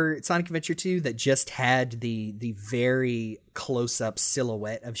teaser for Sonic Adventure 2 that just had the very close-up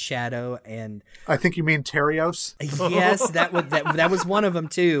silhouette of Shadow, and I think you mean Terios. yes, that was one of them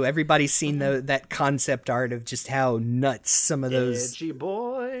too. Everybody's seen that concept art of just how nuts some of those Edgy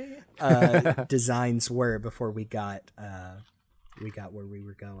boy. designs were before we got where we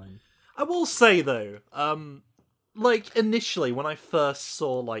were going. I will say though, like initially when I first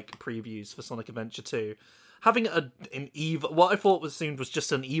saw like previews for Sonic Adventure 2, having an evil, what I thought was assumed was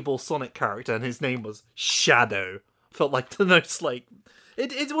just an evil Sonic character, and his name was Shadow, felt like the most like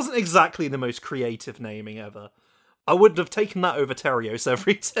it wasn't exactly the most creative naming ever. I would have taken that over Terios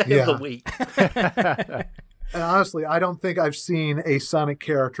every day of the week. And honestly, I don't think I've seen a Sonic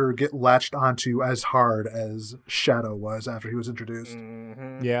character get latched onto as hard as Shadow was after he was introduced.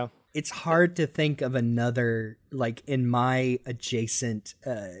 Mm-hmm. Yeah. It's hard to think of another, like, in my adjacent,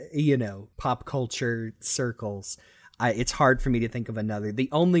 pop culture circles. It's hard for me to think of another. The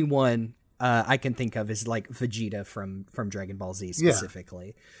only one I can think of is like Vegeta from Dragon Ball Z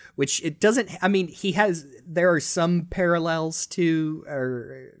specifically, which it doesn't. I mean, there are some parallels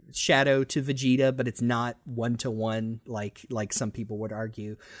to Shadow to Vegeta, but it's not 1-to-1 like some people would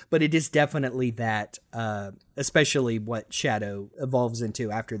argue. But it is definitely that, especially what Shadow evolves into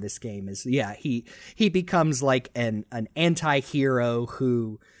after this game is, he becomes like an anti-hero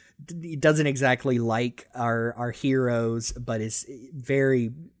who doesn't exactly like our heroes, but is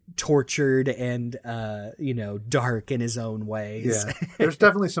very tortured and dark in his own ways. Yeah, there's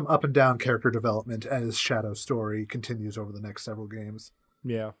definitely some up and down character development as Shadow's story continues over the next several games.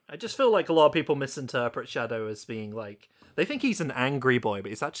 Yeah. I just feel like a lot of people misinterpret Shadow as being like, they think he's an angry boy,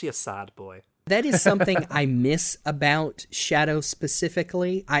 but he's actually a sad boy. That is something I miss about Shadow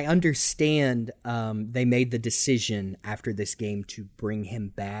specifically. I understand they made the decision after this game to bring him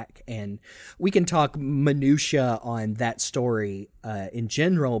back, and we can talk minutia on that story in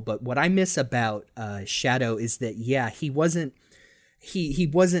general, but what I miss about Shadow is that, he wasn't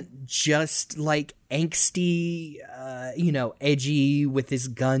just like angsty, edgy with his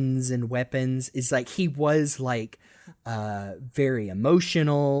guns and weapons. It's like he was like very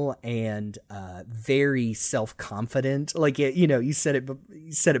emotional and very self-confident. Like, you said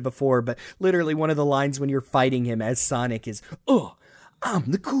it before, but literally one of the lines when you're fighting him as Sonic is, "Oh,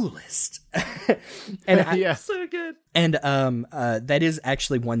 I'm the coolest." And Yeah. So good. And that is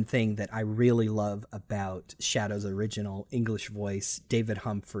actually one thing that I really love about Shadow's original English voice, David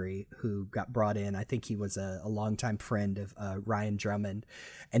Humphrey, who got brought in. I think he was a longtime friend of Ryan Drummond,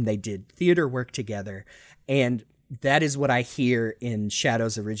 and they did theater work together. And that is what I hear in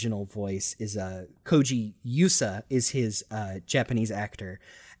Shadow's original voice is Koji Yusa is his Japanese actor,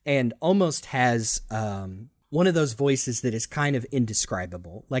 and almost has one of those voices that is kind of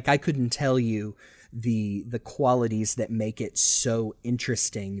indescribable. Like, I couldn't tell you the qualities that make it so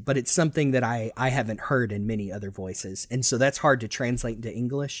interesting, but it's something that I haven't heard in many other voices. And so that's hard to translate into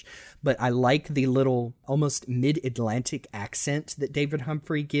English, but I like the little almost mid-Atlantic accent that David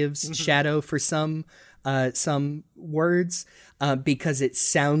Humphrey gives Shadow for some words, because it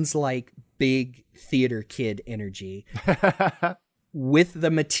sounds like big theater kid energy. With the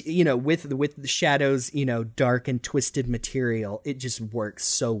with the Shadow's dark and twisted material, it just works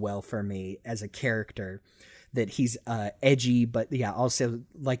so well for me as a character. That he's edgy, but also,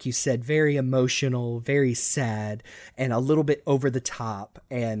 like you said, very emotional, very sad, and a little bit over the top.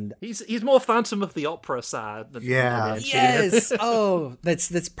 And He's more Phantom of the Opera sad than edgy. yes, oh,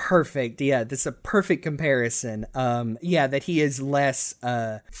 that's perfect. Yeah, that's a perfect comparison. That he is less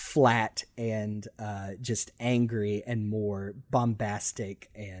flat and just angry and more bombastic,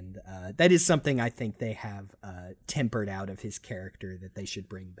 and that is something I think they have tempered out of his character that they should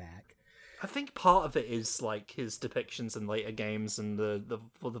bring back. I think part of it is like his depictions in later games and the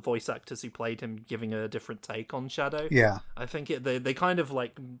voice actors who played him giving a different take on Shadow. Yeah. I think they kind of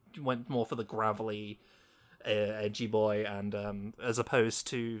like went more for the gravelly, edgy boy, and as opposed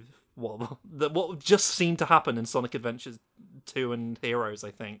to what just seemed to happen in Sonic Adventures 2 and Heroes,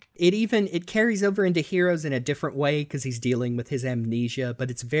 I think. It carries over into Heroes in a different way because he's dealing with his amnesia, but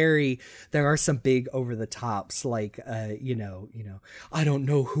there are some big over the tops, like I don't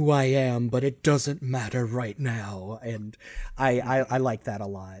know who I am, but it doesn't matter right now, and I like that a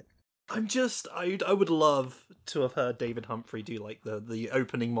lot. I would love to have heard David Humphrey do like the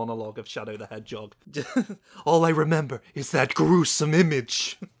opening monologue of Shadow the Hedgehog. All I remember is that gruesome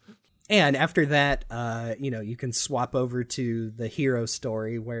image. And after that, you can swap over to the hero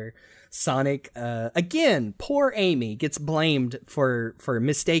story where Sonic, again, poor Amy gets blamed for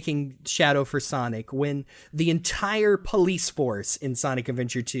mistaking Shadow for Sonic when the entire police force in Sonic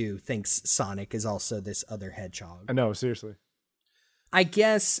Adventure 2 thinks Sonic is also this other hedgehog. I know, seriously. I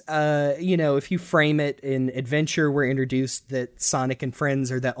guess, if you frame it in Adventure, we're introduced that Sonic and friends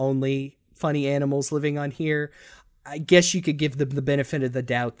are the only funny animals living on here. I guess you could give them the benefit of the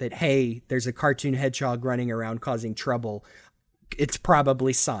doubt that, hey, there's a cartoon hedgehog running around causing trouble. It's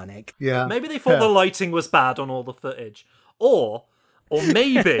probably Sonic. Yeah. Maybe they thought the lighting was bad on all the footage. Or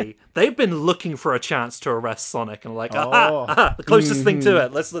maybe they've been looking for a chance to arrest Sonic and like, aha, the closest thing to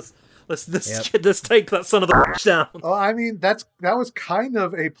it. Let's take that son of the bitch down. Oh, I mean, that was kind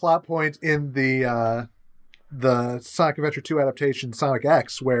of a plot point in the Sonic Adventure 2 adaptation, Sonic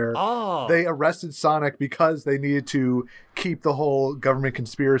X, where they arrested Sonic because they needed to keep the whole government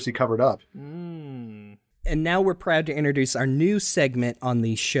conspiracy covered up. Mm. And now we're proud to introduce our new segment on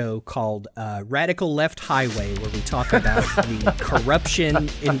the show called Radical Left Highway, where we talk about the corruption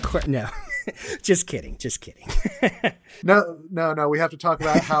in... No, just kidding. No, we have to talk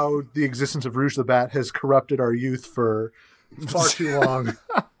about how the existence of Rouge the Bat has corrupted our youth for far too long.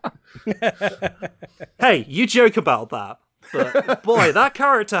 Hey, you joke about that, but boy, that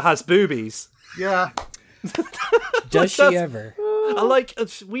character has boobies. Yeah. Does she ever?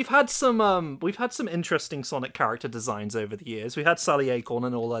 We've had some interesting Sonic character designs over the years. We had Sally Acorn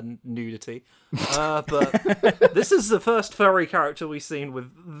and all her nudity, but this is the first furry character we've seen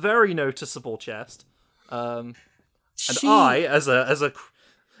with very noticeable chest. And I, as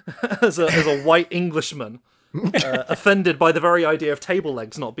as a white Englishman, offended by the very idea of table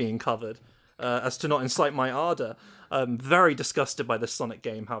legs not being covered, as to not incite my ardor. I'm very disgusted by this Sonic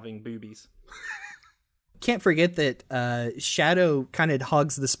game having boobies. Can't forget that Shadow kind of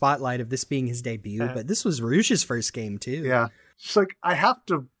hogs the spotlight of this being his debut, but this was Rouge's first game too. Yeah. It's like I have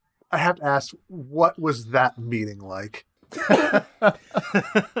to ask, what was that meeting like?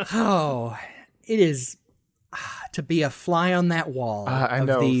 Oh, it is to be a fly on that wall. I of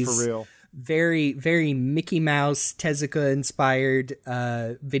know, these for real. very, very Mickey Mouse, Tezuka inspired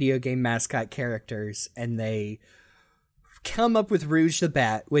video game mascot characters, and they come up with Rouge the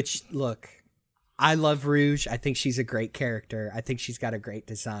Bat, which, look, I love Rouge. I think she's a great character. I think she's got a great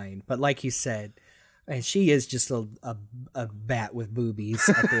design. But like you said, and she is just a bat with boobies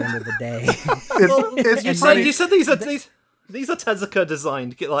at the end of the day. You said these are Tezuka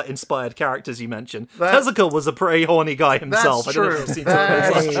designed, like, inspired characters you mentioned. Tezuka was a pretty horny guy himself. That's I don't true. know if you've seen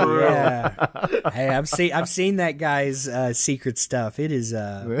That's some of true. Yeah. Hey, I've seen that guy's secret stuff. It is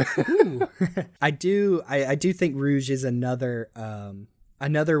ooh. I do think Rouge is another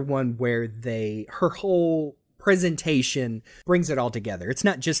one where her whole presentation brings it all together. It's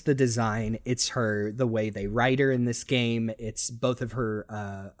not just the design, it's the way they write her in this game. It's both of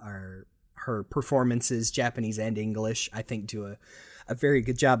her performances, Japanese and English, I think do a very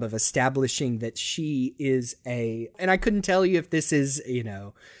good job of establishing that she is and I couldn't tell you if this is,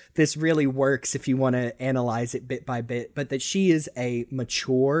 this really works if you want to analyze it bit by bit, but that she is a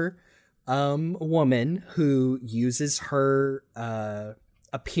mature woman who uses her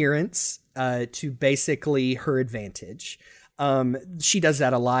appearance to basically her advantage. She does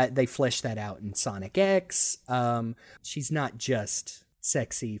that a lot. They flesh that out in Sonic X. She's not just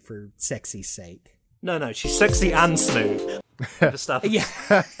sexy for sexy's sake. No, she's sexy and smooth. Yeah,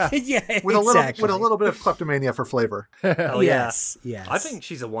 yeah, With exactly. a little bit of kleptomania for flavor. Hell yes. I think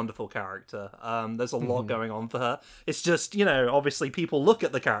she's a wonderful character. There's a lot going on for her. It's just, obviously people look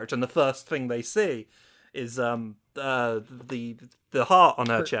at the character and the first thing they see is the heart on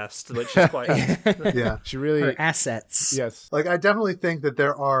her chest, which is quite Yeah. She really her assets. Yes. Like, I definitely think that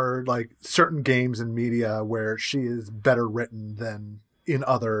there are, like, certain games and media where she is better written than in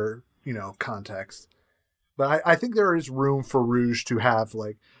other, contexts. But I think there is room for Rouge to have,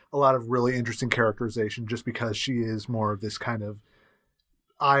 like, a lot of really interesting characterization just because she is more of this kind of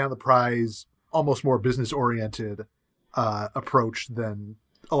eye on the prize, almost more business-oriented approach than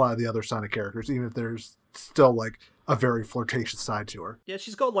a lot of the other Sonic characters, even if there's still, like, a very flirtatious side to her. Yeah,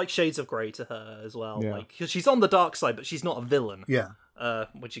 she's got, like, shades of grey to her as well. Yeah. Like, 'cause she's on the dark side, but she's not a villain. Yeah.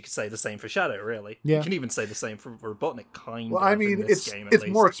 Which you could say the same for Shadow, really. Yeah. You can even say the same for Robotnik, kind of. Well, I mean, in this it's game, at it's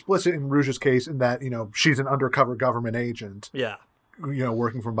least. more explicit in Rouge's case in that, she's an undercover government agent, Yeah.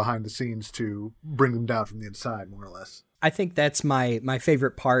 working from behind the scenes to bring them down from the inside, more or less. I think that's my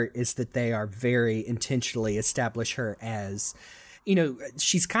favorite part, is that they are very intentionally establish her as,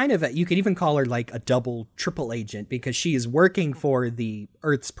 she's kind of you could even call her like a double, triple agent, because she is working for the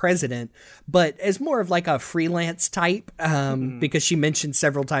Earth's president, but as more of like a freelance type, because she mentioned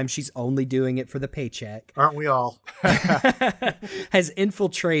several times she's only doing it for the paycheck. Aren't we all? Has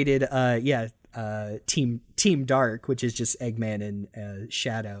infiltrated, Team Dark, which is just Eggman and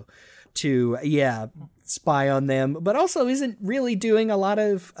Shadow, to spy on them, but also isn't really doing a lot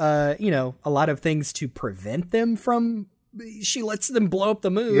of things to prevent them from. She lets them blow up the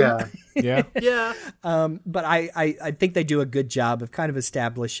moon. Yeah. Yeah. Yeah. But I think they do a good job of kind of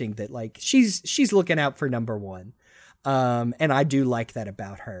establishing that, like, she's looking out for number one. And I do like that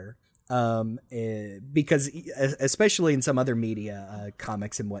about her. Because especially in some other media,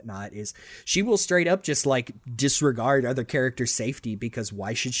 comics and whatnot, is she will straight up just like disregard other characters' safety, because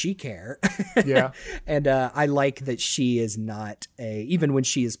why should she care? Yeah. And I like that she is not even when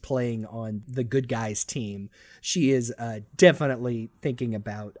she is playing on the good guys team, she is definitely thinking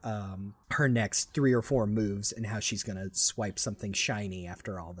about her next 3 or 4 moves and how she's going to swipe something shiny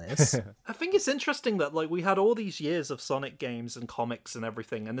after all this. I think it's interesting that, like, we had all these years of Sonic games and comics and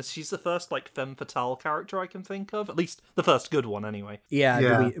everything, and she's the first, like, femme fatale character I can think of. At least the first good one, anyway.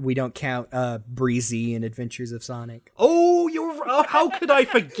 Yeah. We don't count Breezy in Adventures of Sonic. Oh, how could I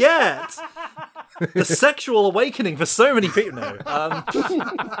forget? The sexual awakening for so many people. No.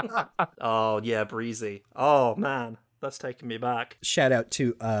 Oh, yeah, Breezy. Oh, man. That's taking me back. Shout out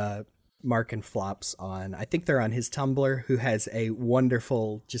to Mark and Flops I think they're on his Tumblr, who has a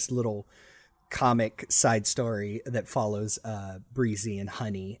wonderful, just little comic side story that follows Breezy and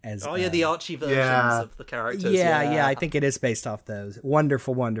Honey as the Archie versions of the characters. Yeah, I think it is based off those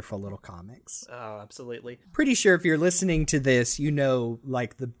wonderful little comics. Oh, absolutely. Pretty sure if you're listening to this,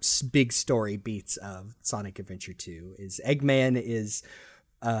 like the big story beats of Sonic Adventure 2 is Eggman is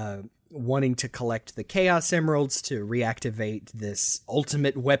wanting to collect the Chaos Emeralds to reactivate this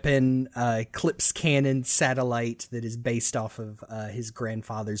ultimate weapon, Eclipse Cannon satellite that is based off of his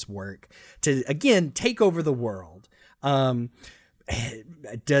grandfather's work to, again, take over the world. I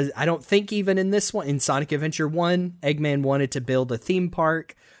don't think even in this one, in Sonic Adventure 1, Eggman wanted to build a theme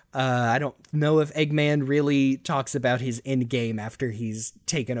park. I don't know if Eggman really talks about his end game after he's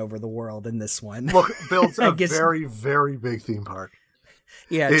taken over the world in this one. Look, builds a very, very big theme park.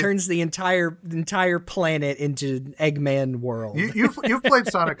 Yeah, it turns the entire planet into Eggman world. You've played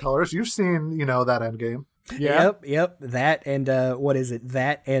Sonic Colors. You've seen, that end game. Yeah. Yep. That and what is it?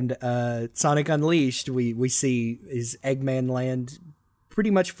 That and Sonic Unleashed. We see is Eggman Land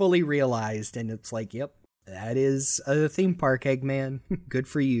pretty much fully realized, and it's like, yep, that is a theme park, Eggman. Good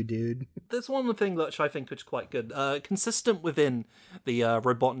for you, dude. There's one thing which I think is quite good. Consistent within the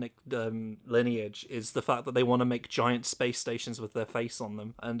Robotnik lineage is the fact that they want to make giant space stations with their face on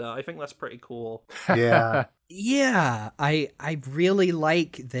them, and I think that's pretty cool. Yeah. Yeah, I really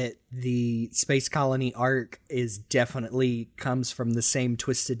like that the Space Colony arc is definitely comes from the same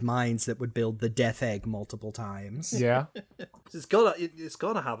twisted minds that would build the Death Egg multiple times. Yeah. It's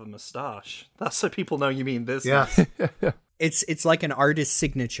gotta have a mustache. That's so people know you mean business. Yeah. It's like an artist's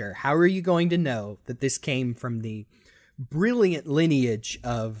signature. How are you going to know that this came from the brilliant lineage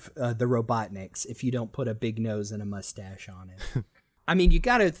of the Robotniks if you don't put a big nose and a mustache on it? I mean, you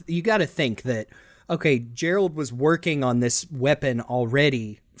gotta think that, okay, Gerald was working on this weapon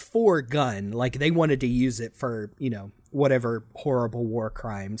already for Gun. Like, they wanted to use it for, whatever horrible war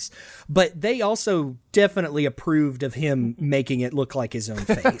crimes. But they also definitely approved of him making it look like his own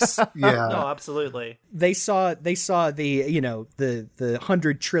face. Yeah. No, absolutely. They saw the, the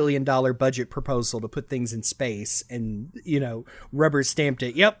 $100 trillion budget proposal to put things in space and, rubber stamped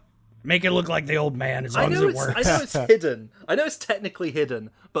it. Yep. Make it look like the old man as long as it works. I know it's hidden. I know it's technically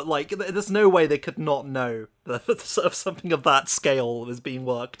hidden, but there's no way they could not know that sort of something of that scale was being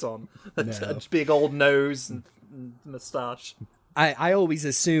worked on. No. Big old nose and mustache. I always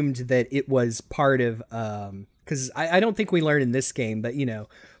assumed that it was part of because I don't think we learn in this game, but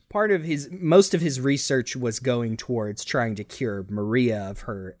most of his research was going towards trying to cure Maria of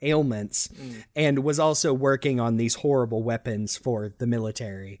her ailments and was also working on these horrible weapons for the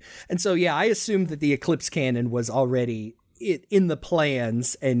military. And so, yeah, I assumed that the Eclipse Cannon was already in the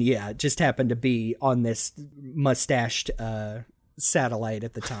plans and, yeah, just happened to be on this mustached satellite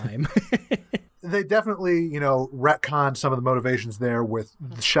at the time. They definitely, retconned some of the motivations there with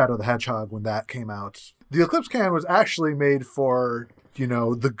Shadow the Hedgehog when that came out. The Eclipse Cannon was actually made for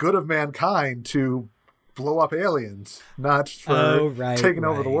the good of mankind to blow up aliens, not for taking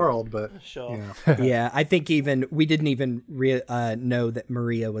over the world. But sure. Yeah, I think we didn't even know that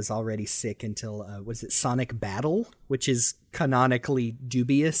Maria was already sick until was it Sonic Battle, which is canonically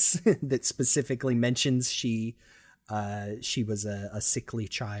dubious that specifically mentions she was a sickly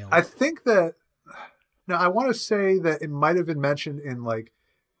child. I think that I want to say that it might have been mentioned in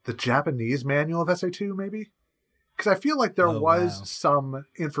the Japanese manual of SA2, maybe. Because I feel like there was some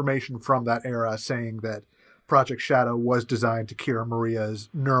information from that era saying that Project Shadow was designed to cure Maria's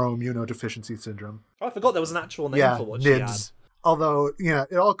neuroimmunodeficiency syndrome. Oh, I forgot there was an actual name for what she had. Although,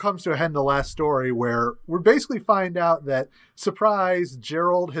 it all comes to a head in the last story where we basically find out that, surprise,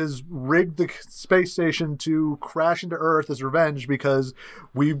 Gerald has rigged the space station to crash into Earth as revenge because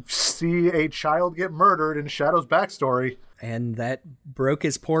we see a child get murdered in Shadow's backstory. And that broke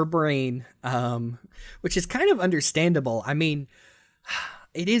his poor brain, which is kind of understandable. I mean,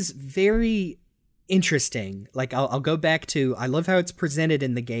 it is very interesting. Like, I'll go back to, I love how it's presented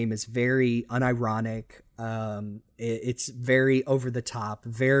in the game as very unironic. It's very over the top,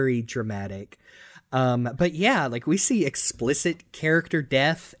 very dramatic. But yeah, we see explicit character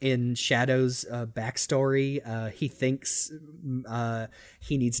death in Shadow's backstory. He thinks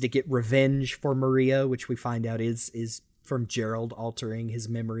he needs to get revenge for Maria, which we find out is from Gerald altering his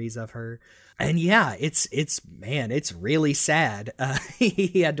memories of her. And yeah, it's really sad.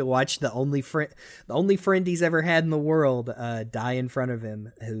 He had to watch the only friend he's ever had in the world die in front of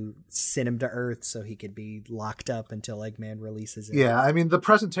him, who sent him to Earth so he could be locked up until Eggman releases him. Yeah, I mean, the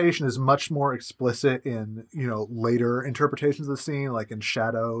presentation is much more explicit in, later interpretations of the scene, like in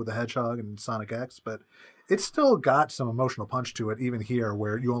Shadow the Hedgehog and Sonic X, but it's still got some emotional punch to it, even here,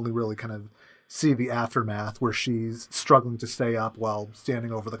 where you only really kind of see the aftermath where she's struggling to stay up while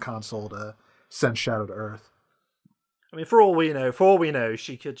standing over the console to send Shadow to Earth. I mean, for all we know,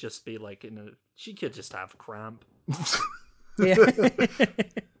 she could just be she could just have cramp. Yeah.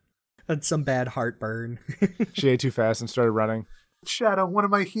 And some bad heartburn. She ate too fast and started running. Shadow, one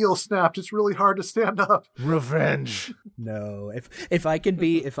of my heels snapped. It's really hard to stand up. Revenge. No, if I can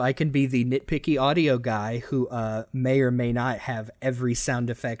be the nitpicky audio guy who may or may not have every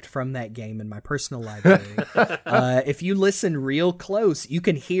sound effect from that game in my personal library, if you listen real close, you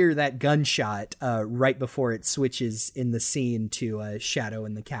can hear that gunshot right before it switches in the scene to Shadow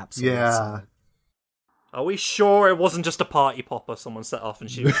in the capsule. Yeah. So. Are we sure it wasn't just a party popper someone set off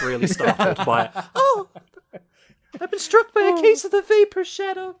and she was really startled by it? Oh, I've been struck by a case of the vapor,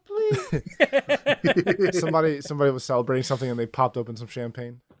 Shadow, please. Somebody was celebrating something and they popped open some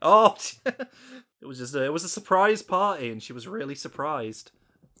champagne. Oh, it was a surprise party and she was really surprised.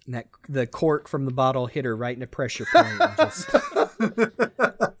 And the cork from the bottle hit her right in a pressure point. And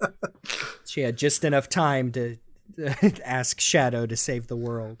she had just enough time to ask Shadow to save the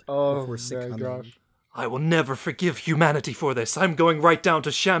world before succumbing. Gosh. I will never forgive humanity for this. I'm going right down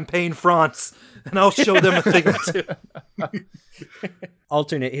to Champagne, France, and I'll show them a thing or two.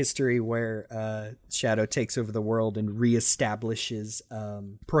 Alternate history where Shadow takes over the world and reestablishes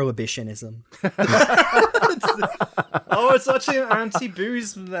prohibitionism. Oh, it's actually an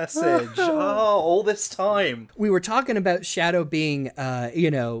anti-booze message. Oh, all this time. We were talking about Shadow being,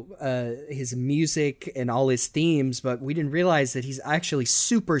 his music and all his themes, but we didn't realize that he's actually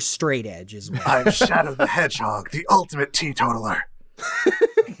super straight edge as well. I'm Shadow the Hedgehog, the ultimate teetotaler.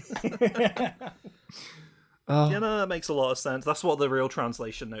 Yeah, no, that makes a lot of sense. That's what the real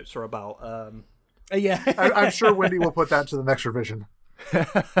translation notes are about. Yeah. I'm sure Wendy will put that to the next revision.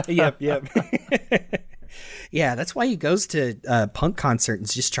 Yep. Yeah, that's why he goes to punk concerts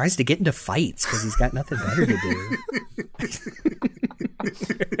and just tries to get into fights because he's got nothing better to do.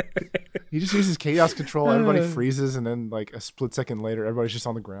 He just uses chaos control. Everybody freezes, and then like a split second later, everybody's just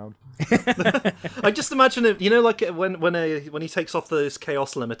on the ground. I just imagine it. You know, like when he takes off those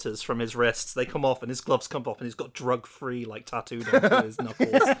chaos limiters from his wrists, they come off, and his gloves come off, and he's got drug-free like tattooed onto his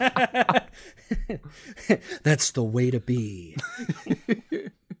knuckles. That's the way to be.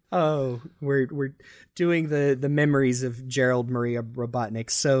 Oh, we're doing the memories of Gerald Maria Robotnik,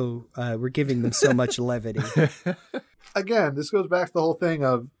 so we're giving them so much levity. Again, this goes back to the whole thing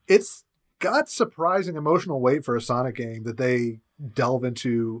of it's got surprising emotional weight for a Sonic game that they delve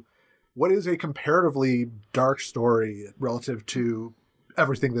into what is a comparatively dark story relative to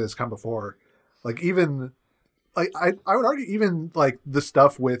everything that has come before. Like even like I would argue even like the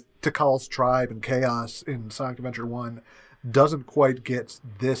stuff with Tikal's tribe and Chaos in Sonic Adventure 1 doesn't quite get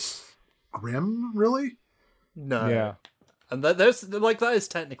this grim, really. No. Yeah. And there's like that is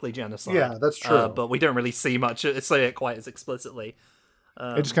technically genocide. Yeah, that's true. But we don't really see much say it quite as explicitly.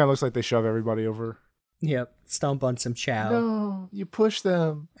 It just kind of looks like they shove everybody over. Yep, stomp on some chow. No, you push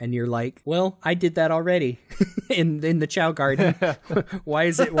them. And you're like, well, I did that already in the Chow Garden. Why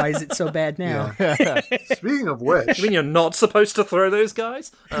is it so bad now? Yeah. Speaking of which, You mean you're not supposed to throw those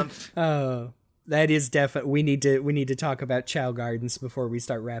guys? Oh, that is definitely. We need to talk about Chow Gardens before we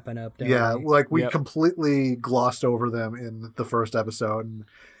start wrapping up. Don't yeah, we? like we Yep. completely glossed over them in the first episode. And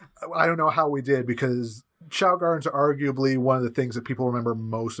I don't know how we did because Chow Gardens are arguably one of the things that people remember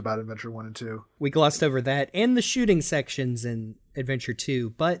most about Adventure 1 and 2. We glossed over that and the shooting sections in Adventure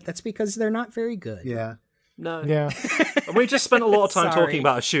 2, but that's because they're not very good. Yeah. No. Yeah. We just spent a lot of time Sorry. talking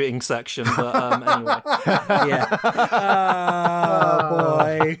about a shooting section, but anyway. Yeah. Oh,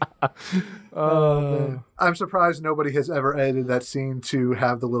 boy. Man. I'm surprised nobody has ever edited that scene to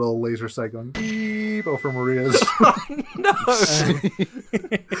have the little laser sight going beep over Maria's. No.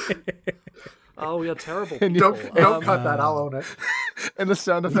 Oh, we are terrible people. Don't cut that. I'll own it. And the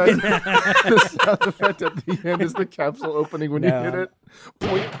sound effect, the sound effect at the end is the capsule opening when No. you hit it.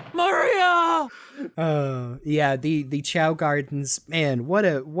 Maria! Yeah, the Chow Gardens, man, what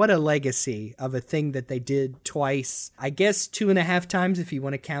a legacy of a thing that they did twice. I guess 2.5 times if you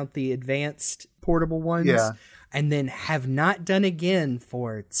want to count the advanced portable ones. Yeah. And then have not done again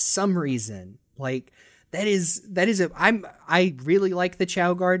for some reason. Like I really like the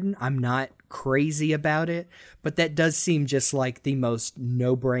Chow Garden. I'm not crazy about it, but that does seem just like the most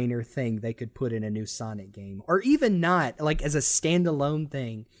no-brainer thing they could put in a new Sonic game, or even not like as a standalone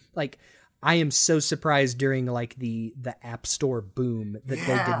thing. Like I am so surprised during like the App Store boom that they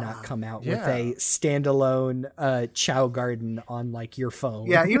did not come out with a standalone Chow Garden on like your phone.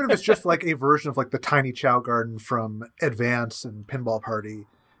 Yeah, even if it's just like a version of like the tiny Chow Garden from Advance and Pinball Party,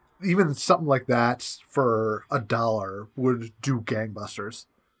 even something like that for $1 would do gangbusters.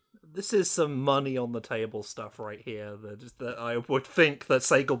 This is some money on the table stuff right here that I would think that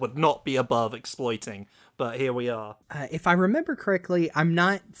Sega would not be above exploiting, but here we are. If I remember correctly, I'm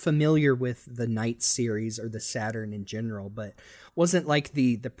not familiar with the Knight series or the Saturn in general, but wasn't like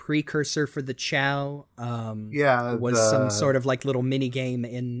the precursor for the Chow was some sort of like little mini game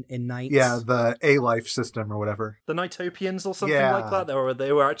in Knights? Yeah, the A-Life system or whatever. The Knightopians or something like that.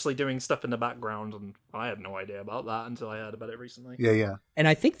 They were actually doing stuff in the background, and I had no idea about that until I heard about it recently. Yeah. And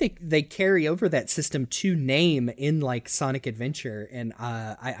I think they carry over that system to name in like Sonic Adventure, and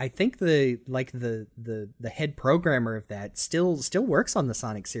I think the head programmer of that still works on the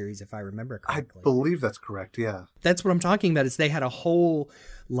Sonic series, if I remember correctly. I believe that's correct. Yeah, that's what I'm talking about. Is they had a whole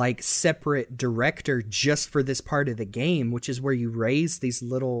like separate director just for this part of the game, which is where you raise these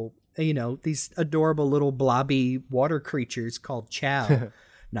little, these adorable little blobby water creatures called Chow,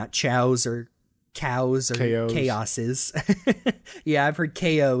 not chows or cows or KOs. Chaoses. Yeah, I've heard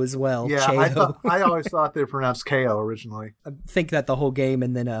KO as well. Yeah, I always thought they were pronounced KO originally. I think that the whole game,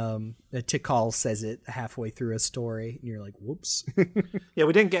 and then Tikal says it halfway through a story, and you're like, whoops. Yeah,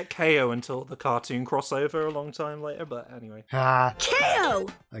 we didn't get KO until the cartoon crossover a long time later, but anyway. KO!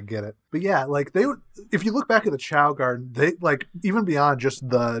 I get it. But yeah, like if you look back at the Chow Garden, they like, even beyond just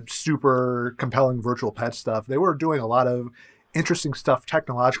the super compelling virtual pet stuff, they were doing a lot of interesting stuff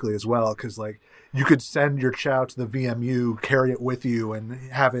technologically as well, because like you could send your Chow to the VMU, carry it with you, and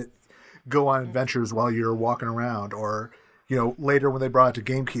have it go on adventures while you're walking around. Or, later when they brought it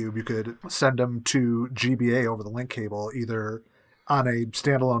to GameCube, you could send them to GBA over the link cable, either on a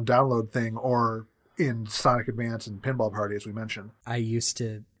standalone download thing or in Sonic Advance and Pinball Party, as we mentioned. I used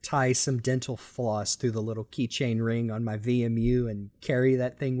to tie some dental floss through the little keychain ring on my VMU and carry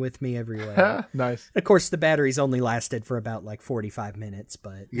that thing with me everywhere. Nice. Of course, the batteries only lasted for about like 45 minutes,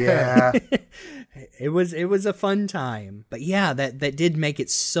 but yeah, it was a fun time. But yeah, that did make it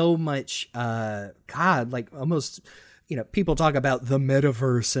so much, like almost, people talk about the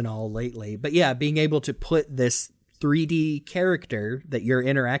metaverse and all lately, but yeah, being able to put this 3D character that you're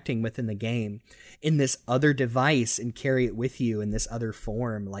interacting with in the game in this other device and carry it with you in this other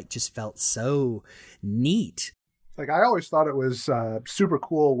form, like, just felt so neat. Like, I always thought it was super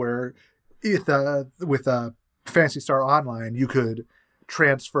cool where with Phantasy Star Online, you could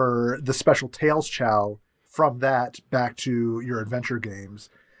transfer the special Tails Chow from that back to your adventure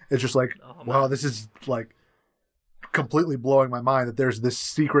games. It's just like, wow, this is like completely blowing my mind that there's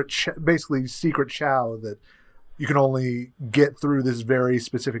this basically secret Chow that you can only get through this very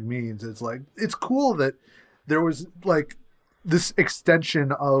specific means. It's like, it's cool that there was like this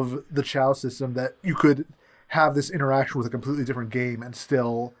extension of the Chow system that you could have this interaction with a completely different game and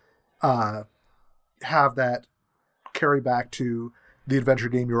still have that carry back to the adventure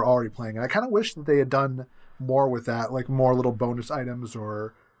game you were already playing. And I kind of wish that they had done more with that, like more little bonus items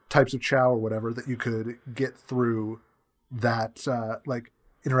or types of Chow or whatever that you could get through that, like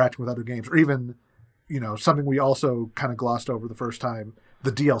interacting with other games, or even, something we also kind of glossed over the first time,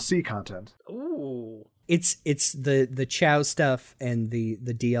 the DLC content. Ooh. It's the Chow stuff, and the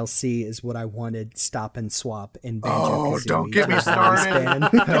DLC is what I wanted Stop and Swap in Banjo-Kazooie. Oh, don't get me started.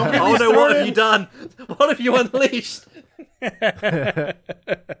 Oh no, what have you done? What have you unleashed?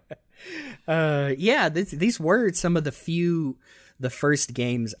 Yeah, these were some of the first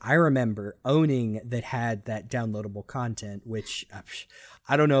games I remember owning that had that downloadable content, which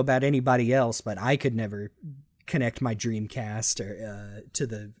I don't know about anybody else, but I could never connect my Dreamcast or to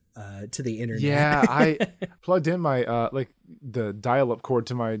the internet. Yeah, I plugged in my the dial-up cord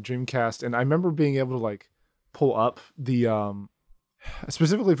to my Dreamcast, and I remember being able to like pull up the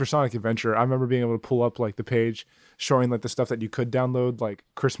specifically for Sonic Adventure. I remember being able to pull up like the page showing like the stuff that you could download like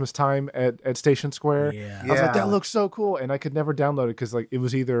Christmas time at Station Square. Yeah. I was like, that looks so cool, and I could never download it because like it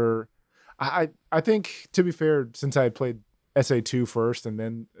was either I think, to be fair, since I had played SA2 first and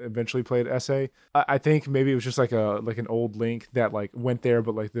then eventually played SA, I think maybe it was just like an old link that like went there,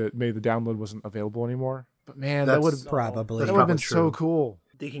 but like maybe the download wasn't available anymore. But man, that would have been so cool.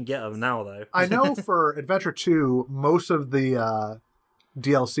 You can get them now though. I know for Adventure 2, most of the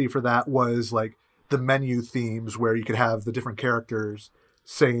DLC for that was like the menu themes where you could have the different characters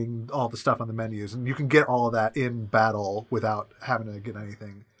saying all the stuff on the menus, and you can get all of that in battle without having to get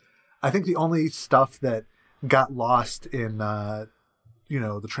anything. I think the only stuff that got lost in the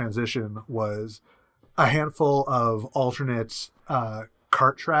transition was a handful of alternate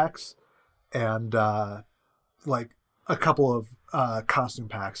kart tracks and like a couple of costume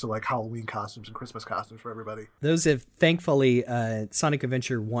packs, so like Halloween costumes and Christmas costumes for everybody. Those have thankfully Sonic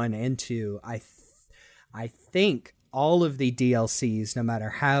Adventure 1 and 2, I think all of the DLCs, no matter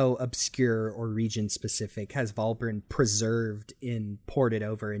how obscure or region specific, has all been preserved and ported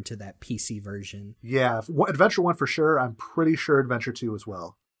over into that PC version. Yeah, Adventure 1 for sure. I'm pretty sure Adventure 2 as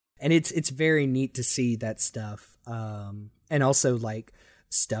well. And it's very neat to see that stuff. And also like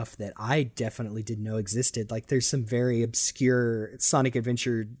stuff that I definitely didn't know existed. Like there's some very obscure Sonic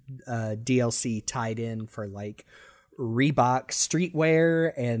Adventure DLC tied in for like Reebok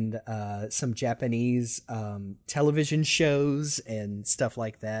streetwear and some Japanese television shows and stuff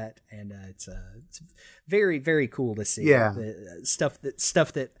like that. And it's very, very cool to see. Yeah. The stuff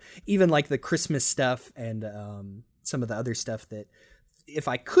that even like the Christmas stuff and some of the other stuff that if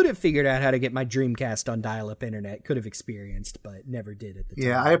I could have figured out how to get my Dreamcast on dial-up internet, could have experienced, but never did at the time.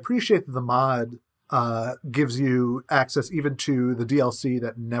 Yeah, I appreciate that the mod gives you access even to the DLC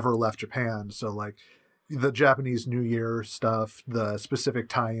that never left Japan. So like the Japanese New Year stuff, the specific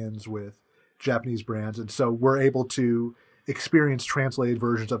tie-ins with Japanese brands. And so we're able to experience translated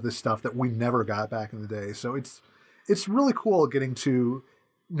versions of this stuff that we never got back in the day. So it's really cool getting to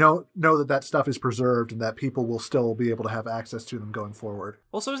know that stuff is preserved and that people will still be able to have access to them going forward.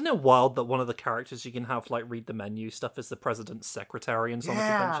 Also, isn't it wild that one of the characters you can have like read the menu stuff is the president's secretary in Sonic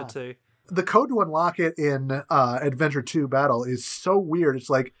Adventure 2? The code to unlock it in Adventure 2 Battle is so weird. It's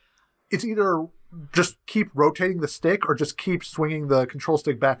like, it's either just keep rotating the stick or just keep swinging the control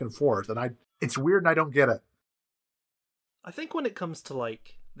stick back and forth. And it's weird and I don't get it. I think when it comes to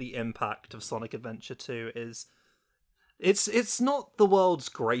like the impact of Sonic Adventure 2 is it's not the world's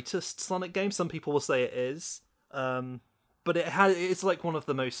greatest Sonic game. Some people will say it is. But it's like one of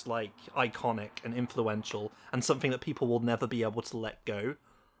the most like iconic and influential and something that people will never be able to let go.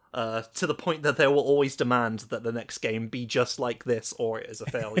 To the point that they will always demand that the next game be just like this, or it is a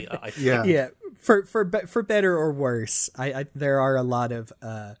failure. I think. Yeah. For better or worse, there are a lot of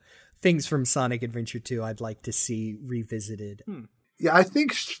things from Sonic Adventure 2 I'd like to see revisited. Yeah, I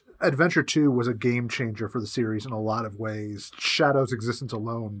think Adventure 2 was a game changer for the series in a lot of ways. Shadow's existence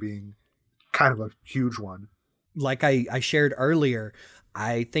alone being kind of a huge one. Like I shared earlier,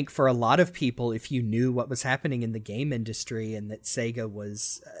 I think for a lot of people, if you knew what was happening in the game industry and that Sega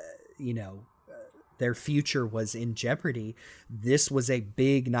was, their future was in jeopardy, this was a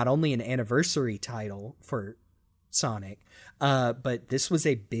big, not only an anniversary title for Sonic, but this was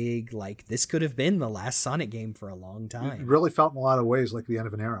a big, like, this could have been the last Sonic game for a long time. It really felt in a lot of ways like the end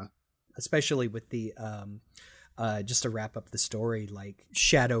of an era. Especially with the, just to wrap up the story, like,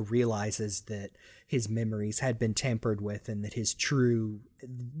 Shadow realizes that his memories had been tampered with and that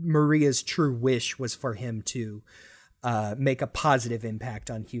Maria's true wish was for him to make a positive impact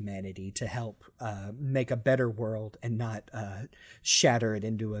on humanity, to help make a better world and not shatter it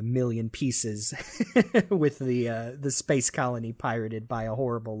into a million pieces with the space colony pirated by a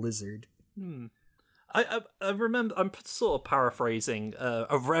horrible lizard. I remember, I'm sort of paraphrasing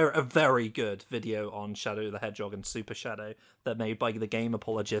a very good video on Shadow the Hedgehog and Super Shadow that made by the Game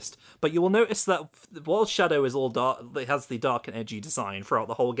Apologist, but you will notice that while Shadow is all dark, it has the dark and edgy design throughout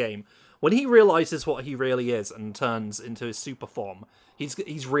the whole game, when he realizes what he really is and turns into his super form,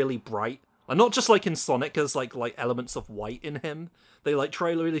 he's really bright. And not just like in Sonic, there's like elements of white in him. They like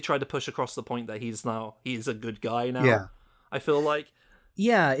really try to push across the point that he's a good guy now. Yeah. I feel like.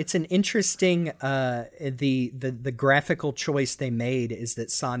 Yeah, it's an interesting the graphical choice they made is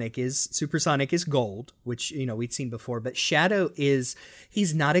that Super Sonic is gold, which we'd seen before, but Shadow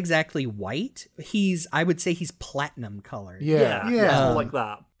he's not exactly white. I would say he's platinum colored. Yeah. It's more like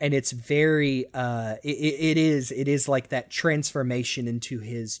that. And it's very it is like that transformation into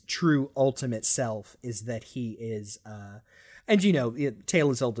his true ultimate self is that he is and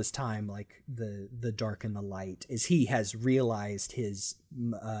tale as old as time, like the dark and the light, is he has realized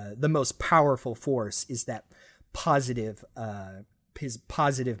the most powerful force is that positive his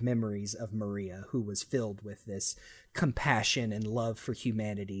positive memories of Maria, who was filled with this compassion and love for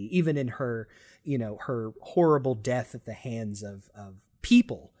humanity, even in her her horrible death at the hands of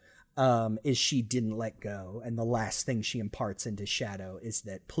people, is she didn't let go, and the last thing she imparts into Shadow is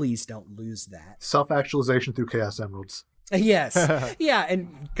that please don't lose that. Self-actualization through Chaos Emeralds. Yes. Yeah,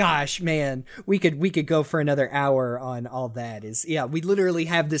 and gosh, man, we could go for another hour on all that. We literally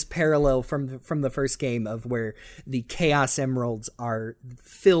have this parallel from the first game of where the Chaos Emeralds are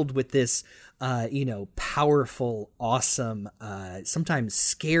filled with this powerful, awesome, sometimes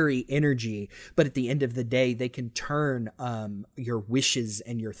scary energy, but at the end of the day they can turn your wishes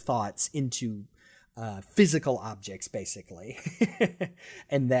and your thoughts into physical objects, basically.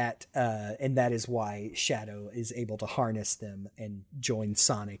 and that is why Shadow is able to harness them and join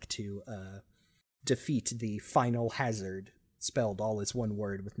Sonic to defeat the final hazard, spelled all as one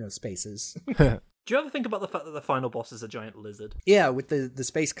word with no spaces. Do you ever think about the fact that the final boss is a giant lizard? Yeah, with the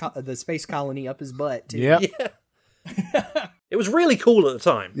space colony up his butt too. Yep. Yeah. It was really cool at the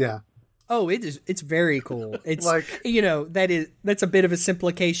time. Yeah. Oh, it's very cool. It's Like- that's a bit of a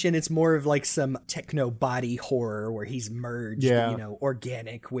simplification. It's more of like some techno body horror where he's merged,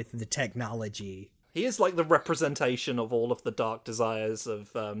 organic with the technology. He is like the representation of all of the dark desires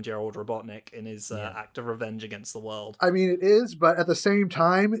of Gerald Robotnik in his act of revenge against the world. I mean, it is, but at the same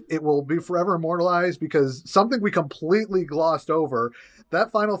time, it will be forever immortalized because something we completely glossed over.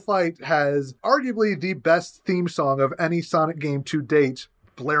 That final fight has arguably the best theme song of any Sonic game to date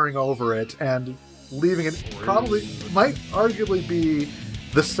blaring over it and leaving it might arguably be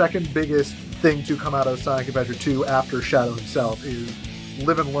the second biggest thing to come out of Sonic Adventure 2 after Shadow himself is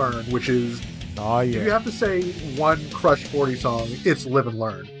Live and Learn, which is, if you have to say one Crush 40 song, it's Live and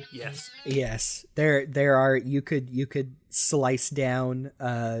Learn. Yes. There are, you could slice down,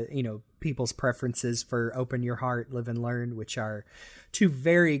 people's preferences for Open Your Heart, Live and Learn, which are two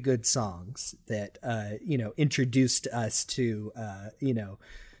very good songs that, introduced us to,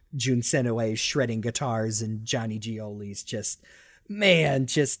 Jun Senoue's shredding guitars and Johnny Gioli's just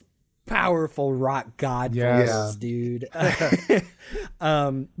powerful rock god voices, dude.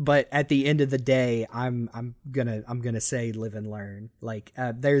 But at the end of the day, I'm gonna say Live and Learn. Like,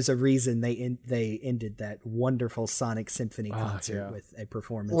 there's a reason they ended that wonderful Sonic Symphony concert with a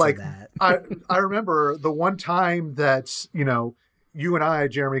performance of that. I remember the one time that you and I,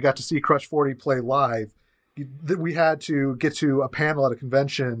 Jeremy, got to see Crush 40 play live. We had to get to a panel at a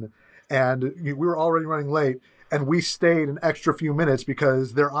convention, and we were already running late. And we stayed an extra few minutes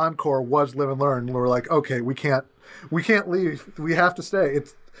because their encore was Live and Learn. And we were like, okay, we can't leave. We have to stay.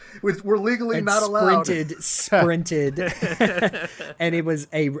 We're legally not allowed. Sprinted, and it was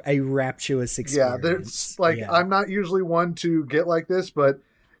a rapturous experience. I'm not usually one to get like this, but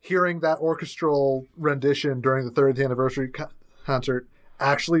hearing that orchestral rendition during the 30th anniversary concert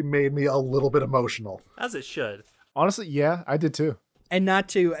actually made me a little bit emotional. As it should. Honestly, yeah, I did too. And not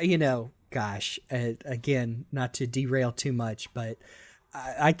to, again, not to derail too much, but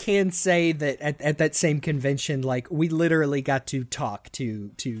I can say that at that same convention, like, we literally got to talk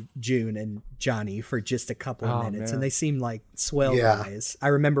to June and Johnny for just a couple of minutes, and they seemed like swell guys. I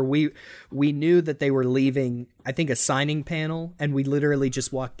remember we knew that they were leaving, I think, a signing panel, and we literally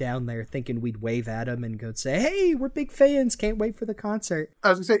just walked down there thinking we'd wave at them and go say, "Hey, we're big fans, can't wait for the concert." I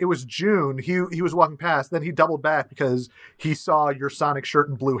was gonna say, it was June. He was walking past, then he doubled back because he saw your Sonic shirt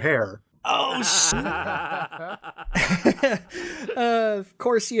and blue hair. Oh, of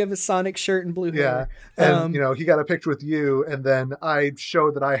course you have a Sonic shirt and blue hair. And he got a picture with you, and then I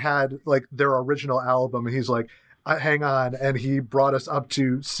showed that I had like their original album, and he's like, hang on, and he brought us up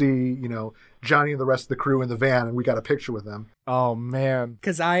to see Johnny and the rest of the crew in the van, and we got a picture with them. Oh man,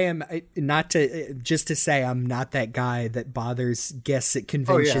 because I am not to say I'm not that guy that bothers guests at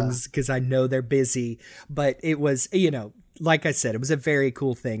conventions because I know they're busy, but it was like I said, it was a very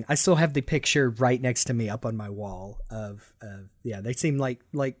cool thing. I still have the picture right next to me up on my wall of they seem like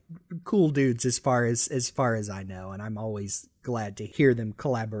cool dudes as far as I know, and I'm always glad to hear them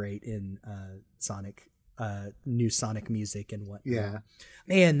collaborate in Sonic new Sonic music and whatnot. Yeah.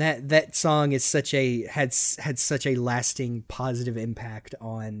 Man, that song is had such a lasting positive impact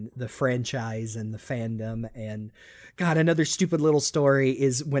on the franchise and the fandom. And God, another stupid little story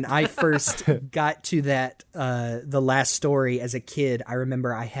is when I first got to that the last story as a kid, I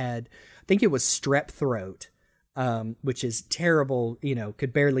remember I think it was strep throat, which is terrible,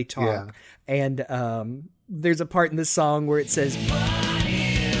 could barely talk. Yeah. And there's a part in the song where it says,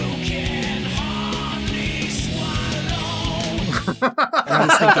 and I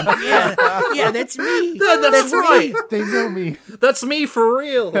was thinking, yeah, that's me. That's right. Me. They know me. That's me for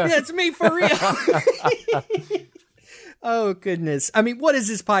real. That's me for real. Oh, goodness. I mean, what is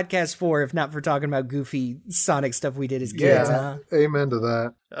this podcast for if not for talking about goofy Sonic stuff we did as kids, huh? Amen to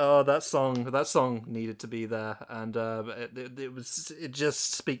that. Oh, that song needed to be there, and it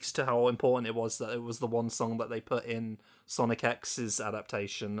just speaks to how important it was that it was the one song that they put in Sonic X's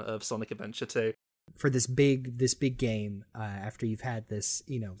adaptation of Sonic Adventure 2. For this big game, after you've had this,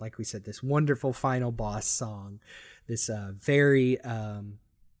 like we said, this wonderful final boss song, this very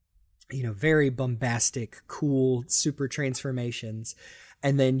bombastic, cool, super transformations.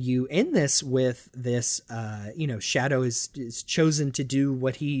 And then you end this with this, Shadow is chosen to do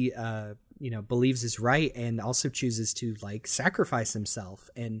what he, believes is right, and also chooses to sacrifice himself.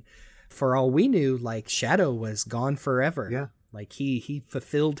 And for all we knew, Shadow was gone forever. Yeah. He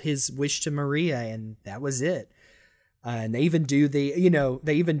fulfilled his wish to Maria, and that was it. And they even do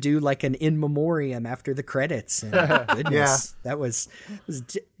an in memoriam after the credits. And goodness, that was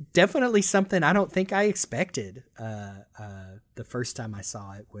definitely something I don't think I expected. The first time I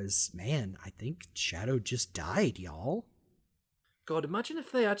saw it was, man, I think Shadow just died, y'all. God, imagine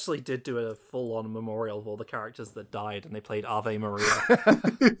if they actually did do a full-on memorial of all the characters that died and they played Ave Maria.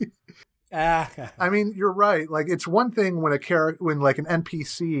 I mean, you're right. Like, it's one thing when when like an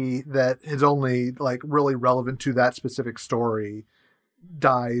NPC that is only like really relevant to that specific story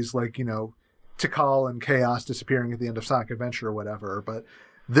dies, like, you know, Tikal and Chaos disappearing at the end of Sonic Adventure or whatever. But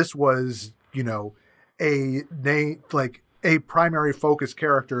this was, you know, a primary focus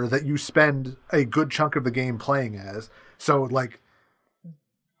character that you spend a good chunk of the game playing as. So, like,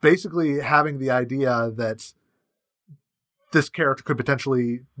 basically having the idea that this character could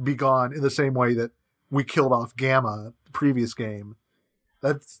potentially be gone in the same way that we killed off Gamma the previous game.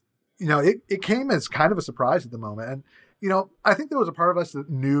 That's, you know, it came as kind of a surprise at the moment. And, you know, I think there was a part of us that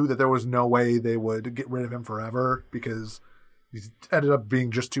knew that there was no way they would get rid of him forever because he ended up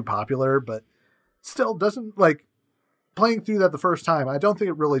being just too popular, but still doesn't, like, playing through that the first time, I don't think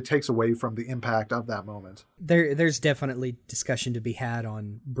it really takes away from the impact of that moment. There's definitely discussion to be had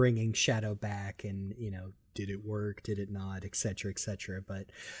on bringing Shadow back and, you know, did it work, did it not, etc., etc. But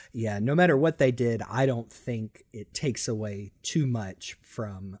yeah, no matter what they did, I don't think it takes away too much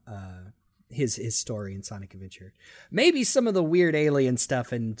from his story in Sonic Adventure. Maybe some of the weird alien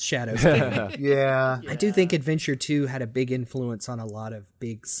stuff in Shadow's game. Yeah. I do think Adventure 2 had a big influence on a lot of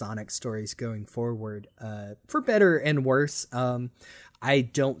big Sonic stories going forward, for better and worse. I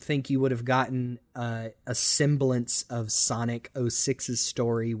don't think you would have gotten a semblance of Sonic 06's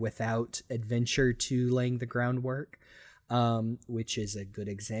story without Adventure 2 laying the groundwork, which is a good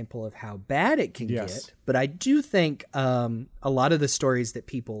example of how bad it can get. But I do think a lot of the stories that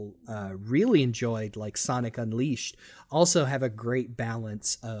people really enjoyed, like Sonic Unleashed, also have a great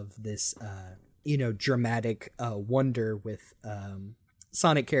balance of this, dramatic wonder with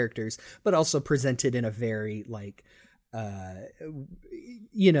Sonic characters, but also presented in a very, like,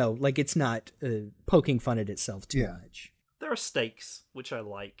 it's not poking fun at itself too much. There are stakes, which I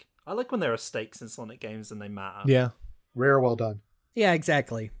like. I like when there are stakes in Sonic games and they matter. Yeah. Rare, well done. Yeah,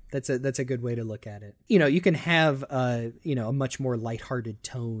 exactly. That's a good way to look at it. You know, you can have a much more lighthearted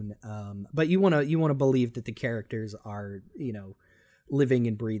tone, but you want to believe that the characters are, you know, living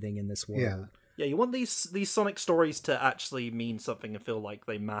and breathing in this world. Yeah. Yeah, you want these Sonic stories to actually mean something and feel like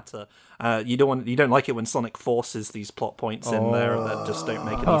they matter. You don't like it when Sonic forces these plot points in there that just don't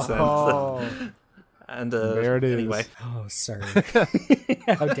make any sense. And there it is. Anyway. Oh, sorry.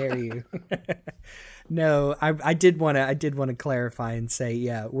 How dare you? No, I did want to clarify and say,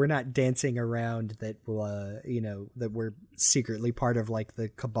 yeah, we're not dancing around that that we're secretly part of like the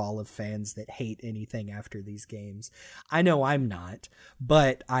cabal of fans that hate anything after these games. I know I'm not,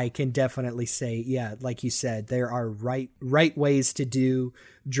 but I can definitely say, yeah, like you said, there are right ways to do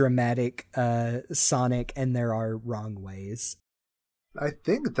dramatic Sonic and there are wrong ways. I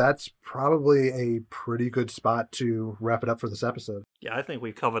think that's probably a pretty good spot to wrap it up for this episode. Yeah, I think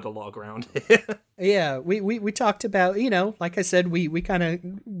we've covered a lot of ground here. Yeah, we talked about, like I said, we kind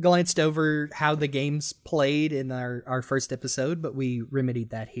of glanced over how the games played in our first episode, but we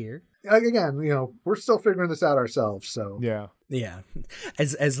remedied that here. Again, we're still figuring this out ourselves, so. Yeah. Yeah.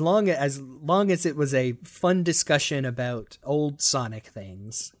 As long as it was a fun discussion about old Sonic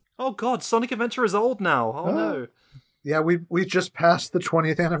things. Oh god, Sonic Adventure is old now. Oh no. Yeah, we just passed the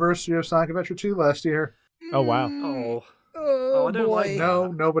 20th anniversary of Sonic Adventure 2 last year. Oh, wow. Oh, I don't like that.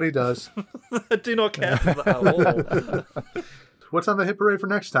 No, nobody does. I do not care for that at all. What's on the hit parade for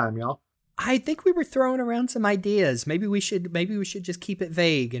next time, y'all? I think we were throwing around some ideas. Maybe we should just keep it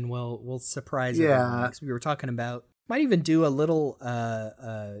vague and we'll surprise everyone. 'Cause we were talking about might even do a little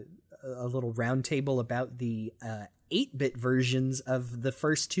round table about the 8-bit versions of the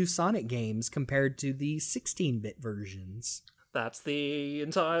first two Sonic games compared to the 16-bit versions. That's the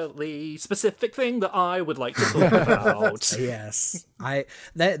entirely specific thing that I would like to talk about. Yes.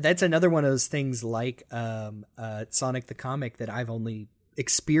 That's another one of those things like Sonic the Comic that I've only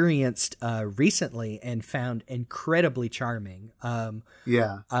experienced recently and found incredibly charming. We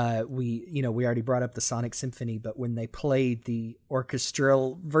already brought up the Sonic Symphony, but when they played the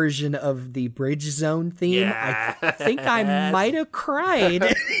orchestral version of the Bridge Zone theme, I think I might have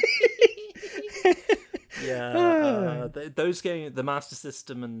cried. Yeah, those games, the Master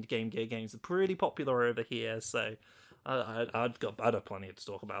System and Game Gear games, are pretty popular over here, so I'd have plenty to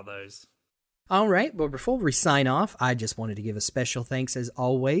talk about those. All right, well, before we sign off, I just wanted to give a special thanks, as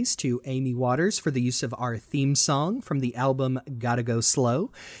always, to Amy Waters for the use of our theme song from the album Gotta Go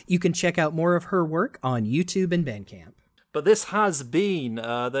Slow. You can check out more of her work on YouTube and Bandcamp. But this has been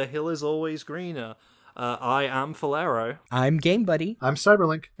The Hill Is Always Greener. I am Falero. I'm Game Buddy. I'm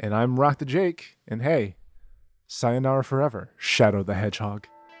Cyberlink. And I'm Rock the Jake. And hey, sayonara forever, Shadow the Hedgehog.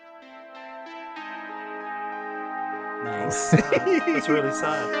 Nice. That's really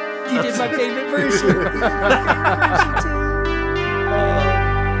sad. You did my favorite version.